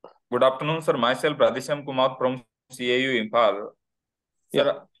 Good afternoon, sir. Myself, Radhisham Kumar from CAU Imphal. Sir,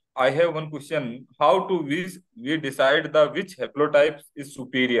 Yeah. I have one question. How do we decide which haplotype is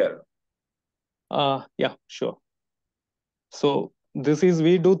superior? Yeah, sure. So this is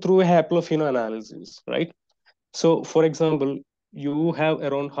we do through haplopheno analysis, right? So for example, you have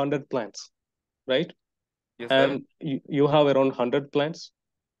around 100 plants, right? Yes, sir. And you have around 100 plants.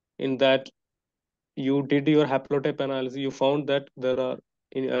 In that, you did your haplotype analysis. You found that there are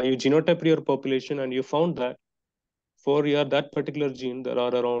you genotyped your population, and you found that for that particular gene, there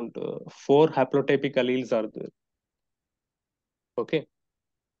are around 4 haplotypic alleles are there. Okay.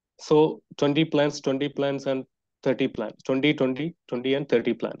 So 20 plants, and 30 plants, 20, 20, 20, and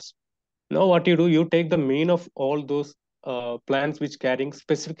 30 plants. Now what you do, you take the mean of all those plants which carrying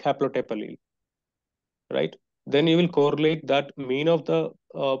specific haplotype allele, right? Then you will correlate that mean of the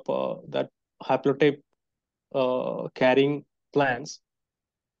that haplotype carrying plants,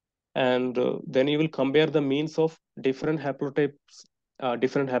 and then you will compare the means of different haplotypes.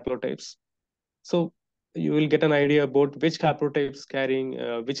 So you will get an idea about which haplotypes carrying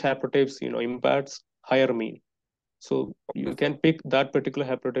which haplotypes imparts higher mean. So you can pick that particular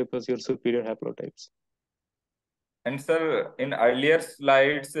haplotype as your superior haplotypes. And sir, in earlier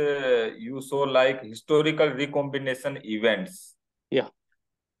slides, you saw like historical recombination events. Yeah.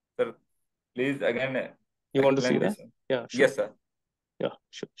 Sir, please again you want to see explain that? this. Yeah, sure. Yes, sir. Yeah,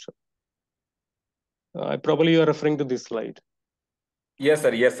 sure. Probably you are referring to this slide. Yes,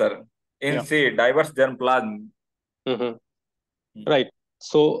 sir. Yes, sir. In Yeah. C, diverse germplasm. Right.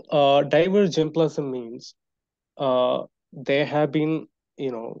 So diverse germplasm means they have been,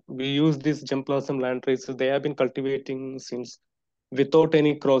 we use these germplasm land races. They have been cultivating since without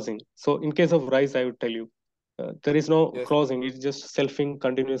any crossing. So in case of rice, I would tell you, there is no crossing. It's just selfing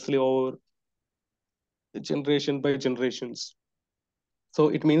continuously over generation by generations. So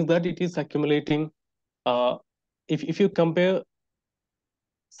it means that it is accumulating. If you compare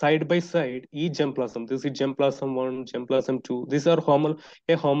side by side each germplasm, this is germplasm 1, germplasm 2, these are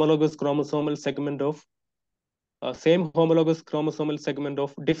a homologous chromosomal segment of same homologous chromosomal segment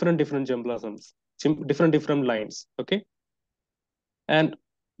of different germplasms, different lines. Okay. And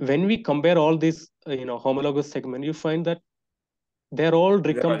when we compare all these homologous segment, you find that they're all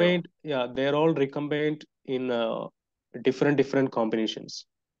recombined. Yeah, they're all recombined in different combinations.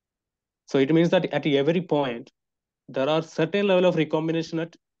 So it means that at every point there are certain level of recombination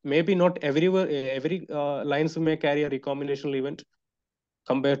at maybe not everywhere. Every lines may carry a recombinational event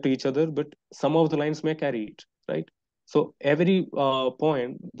compared to each other, but some of the lines may carry it, right? So every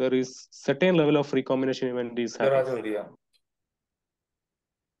point there is certain level of recombination event is happening.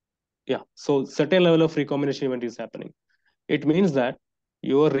 Yeah, so certain level of recombination event is happening. It means that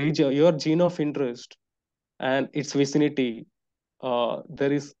your region, your gene of interest and its vicinity,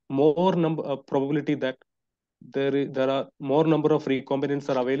 there is more number probability that there are more number of recombinants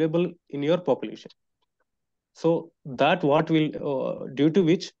are available in your population. So that what will due to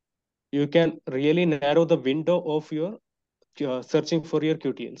which you can really narrow the window of your searching for your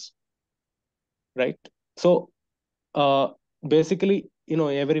QTLs, right? So basically,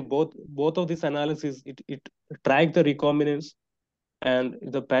 every both of this analysis, it track the recombinants and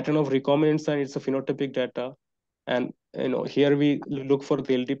the pattern of recombinants and it's a phenotypic data. And here we look for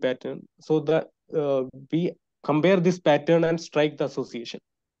the LD pattern, so that we compare this pattern and strike the association.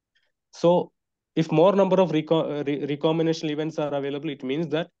 So if more number of recombination events are available, it means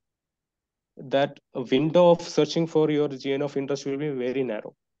that a window of searching for your gene of interest will be very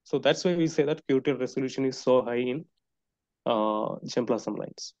narrow. So that's why we say that QTL resolution is so high in germplasm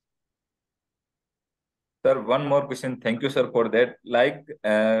lines. Sir, one more question. Thank you, sir, for that. Like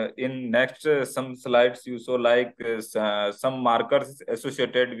in next some slides, you saw like some markers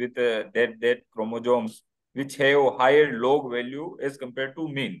associated with that chromosomes which have higher log value as compared to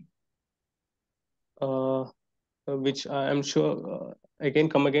mean. Which I am sure. Again,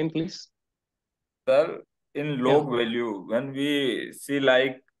 come again, please. Sir, in log value, when we see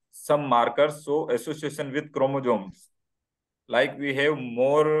like some markers show association with chromosomes, like we have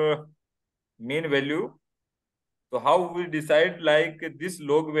more mean value. तो how we decide like this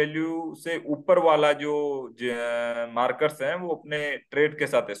log value से ऊपर वाला जो markers हैं वो अपने trade के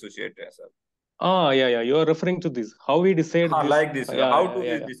साथ एसोसिएट है sir. Yeah, you are referring to this, how we decide this. Like this, how do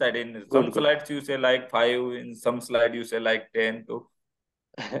we decide? In some slides you say like 5, in some slide you say like 10. So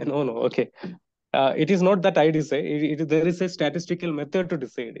no, okay. It is not that I decide. There is a statistical method to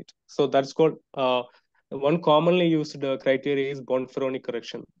decide it. So that's called one commonly used criteria is Bonferroni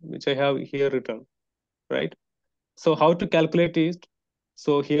correction, which I have here written, right? So how to calculate it?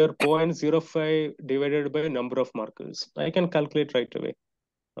 So here 0.05 divided by number of markers. I can calculate right away.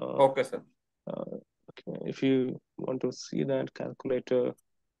 Okay, sir. Okay, if you want to see that calculator,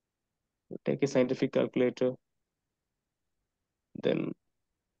 take a scientific calculator. Then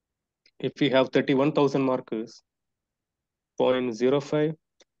if we have 31,000 markers, 0.05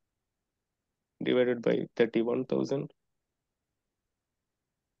 divided by 31,000,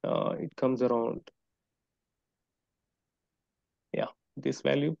 it comes around, this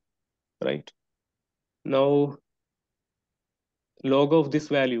value, right? Now, log of this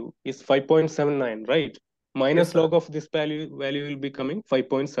value is 5.79, right? Minus log of this value will be coming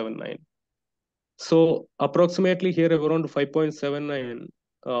 5.79. So approximately here around 5.79,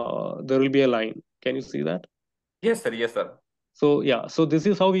 there will be a line. Can you see that? Yes, sir. Yes, sir. So so this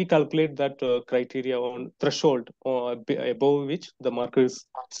is how we calculate that criteria on threshold above which the markers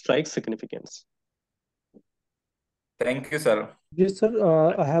strike significance. Thank you, sir. Yes, sir.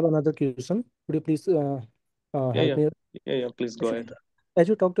 I have another question. Could you please help me? Yeah, please go ahead. As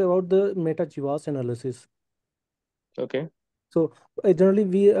you talked about the meta-GWAS analysis. Okay. So generally,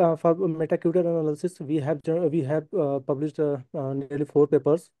 we for meta-Q-tech analysis, we have published nearly 4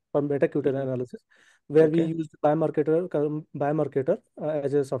 papers for meta-Q-tech analysis, where we Okay. used biomarker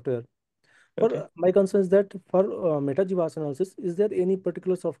as a software. For Okay. my concern is that for meta-GWAS analysis, is there any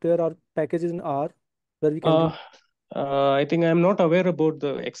particular software or packages in R where we can do? I think I'm not aware about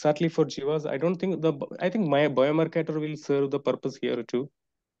the exactly for Jivas. I don't think I think my biomarker will serve the purpose here too.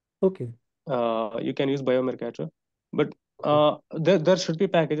 Okay. You can use biomarker, but Okay. there should be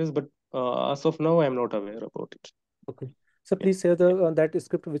packages, but as of now, I'm not aware about it. Okay. So Yeah. please share the that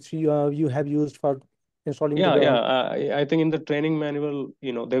script which you have used for installing Yeah, the. yeah. I think in the training manual,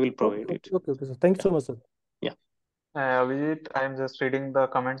 they will Okay. provide it. Okay. Okay. So thank you Yeah, so much, sir. yeah, Abhijit, I'm just reading the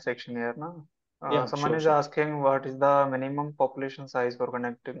comment section here now. yeah. Someone Sure, is sure. asking what is the minimum population size for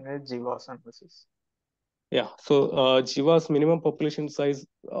conducting a GWAS analysis? Yeah. So Jiva's minimum population size,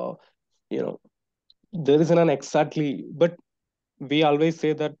 you know, there isn't an exactly, but we always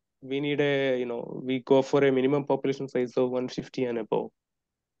say that we need we go for a minimum population size of 150 and above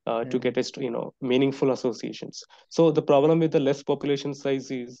to Hmm. get us to, meaningful associations. So the problem with the less population size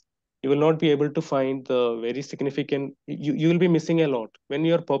is you will not be able to find the very significant, you will be missing a lot. When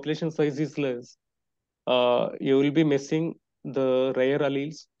your population size is less, you will be missing the rare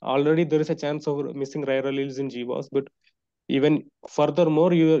alleles. Already there is a chance of missing rare alleles in GWAS, but even furthermore,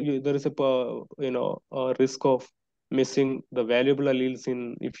 there is a risk of missing the valuable alleles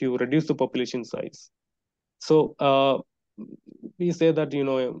in if you reduce the population size. So we say that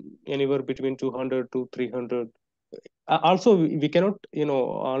anywhere between 200 to 300. Also, we cannot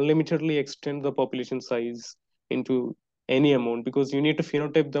unlimitedly extend the population size into any amount because you need to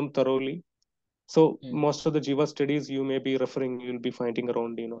phenotype them thoroughly. So Hmm. most of the Jiva studies you may be referring, you'll be finding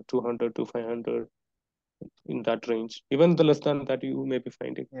around 200 to 500 in that range. Even the less than that you may be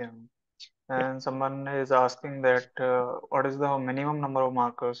finding. Yeah. Yeah. And someone is asking that what is the minimum number of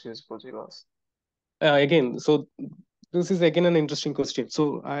markers used for GWAS? Again, so this is again an interesting question.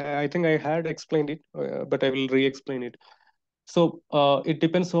 So I think I had explained it, but I will re-explain it. So it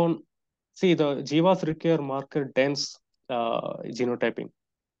depends on, see, the Jivas require marker dense genotyping.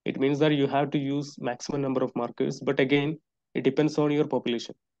 It means that you have to use maximum number of markers, but again, it depends on your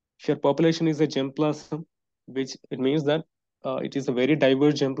population. If your population is a germplasm, which it means that it is a very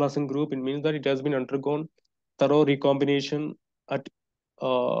diverse germplasm group, it means that it has been undergone thorough recombination at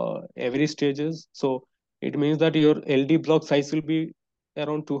every stages. So it means that your LD block size will be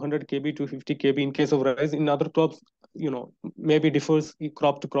around 200 kb to 50 kb in case of rice. In other crops, maybe differs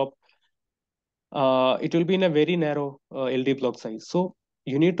crop to crop. It will be in a very narrow LD block size. So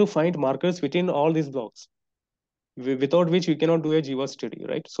you need to find markers within all these blocks, without which you cannot do a Jiva study,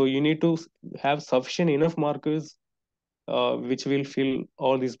 right? So you need to have sufficient enough markers which will fill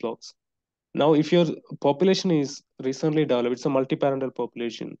all these blocks. Now, if your population is recently developed, it's a multi-parental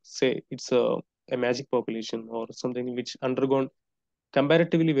population, say it's a magic population or something which undergone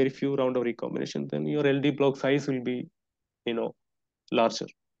comparatively very few round of recombination, then your LD block size will be, larger.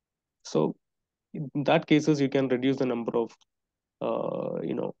 So in that cases, you can reduce the number of,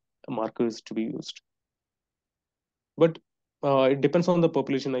 markers to be used. But it depends on the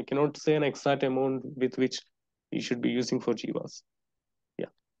population. I cannot say an exact amount with which you should be using for Jivas. Yeah.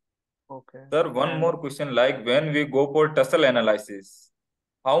 Okay. Sir, one more And question, like when we go for tussle analysis,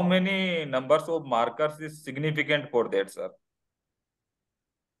 how many numbers of markers is significant for that, sir?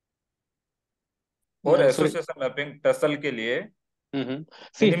 For Sorry. association mapping tussle के लिए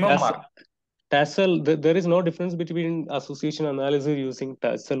See, minimum mark. Tassel, there is no difference between association analysis using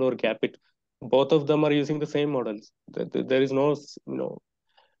Tassel or Capit. Both of them are using the same models. There is no,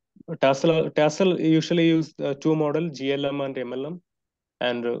 Tassel usually use two model, GLM and MLM,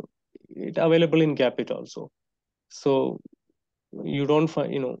 and it available in Capit also. So you don't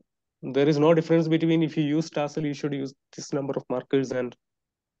find, there is no difference between if you use Tassel, you should use this number of markers, and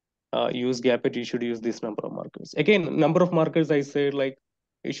use Gapit, you should use this number of markers. Again, number of markers, I say, like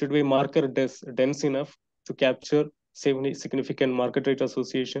it should be marker dense enough to capture significant market rate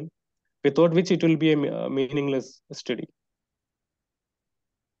association, without which it will be a meaningless study.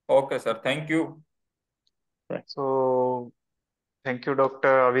 Okay, sir. Thank you. Right. so thank you, Dr.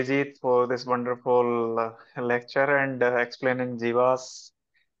 Abhijit, for this wonderful lecture and explaining GWAS.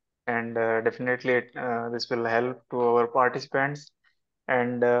 And definitely this will help to our participants.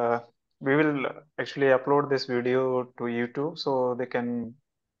 And we will actually upload this video to YouTube so they can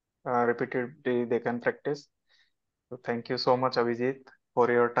repeatedly they can practice. So thank you so much, Abhijit, for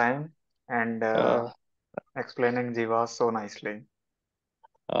your time and Uh, explaining Jiva so nicely.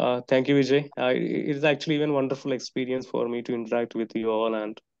 Thank you, Vijay. It is actually even wonderful experience for me to interact with you all,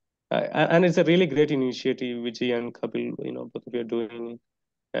 and And it's a really great initiative, Vijay and Kapil, both of you are doing,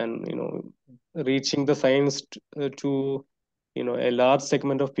 and reaching the science to a large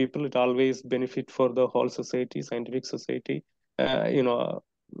segment of people. It always benefit for the whole society, scientific society.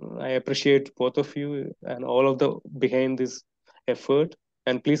 I appreciate both of you and all of the behind this effort,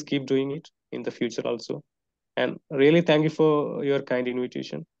 and please keep doing it in the future also. And really thank you for your kind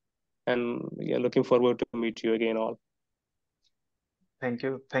invitation, and yeah, looking forward to meet you again all. Thank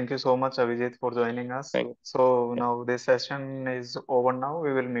you. Thank you so much, Abhijit, for joining us. Thank you. So Yeah. now this session is over now.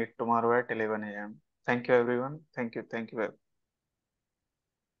 We will meet tomorrow at 11 a.m. Thank you, everyone. Thank you. Thank you.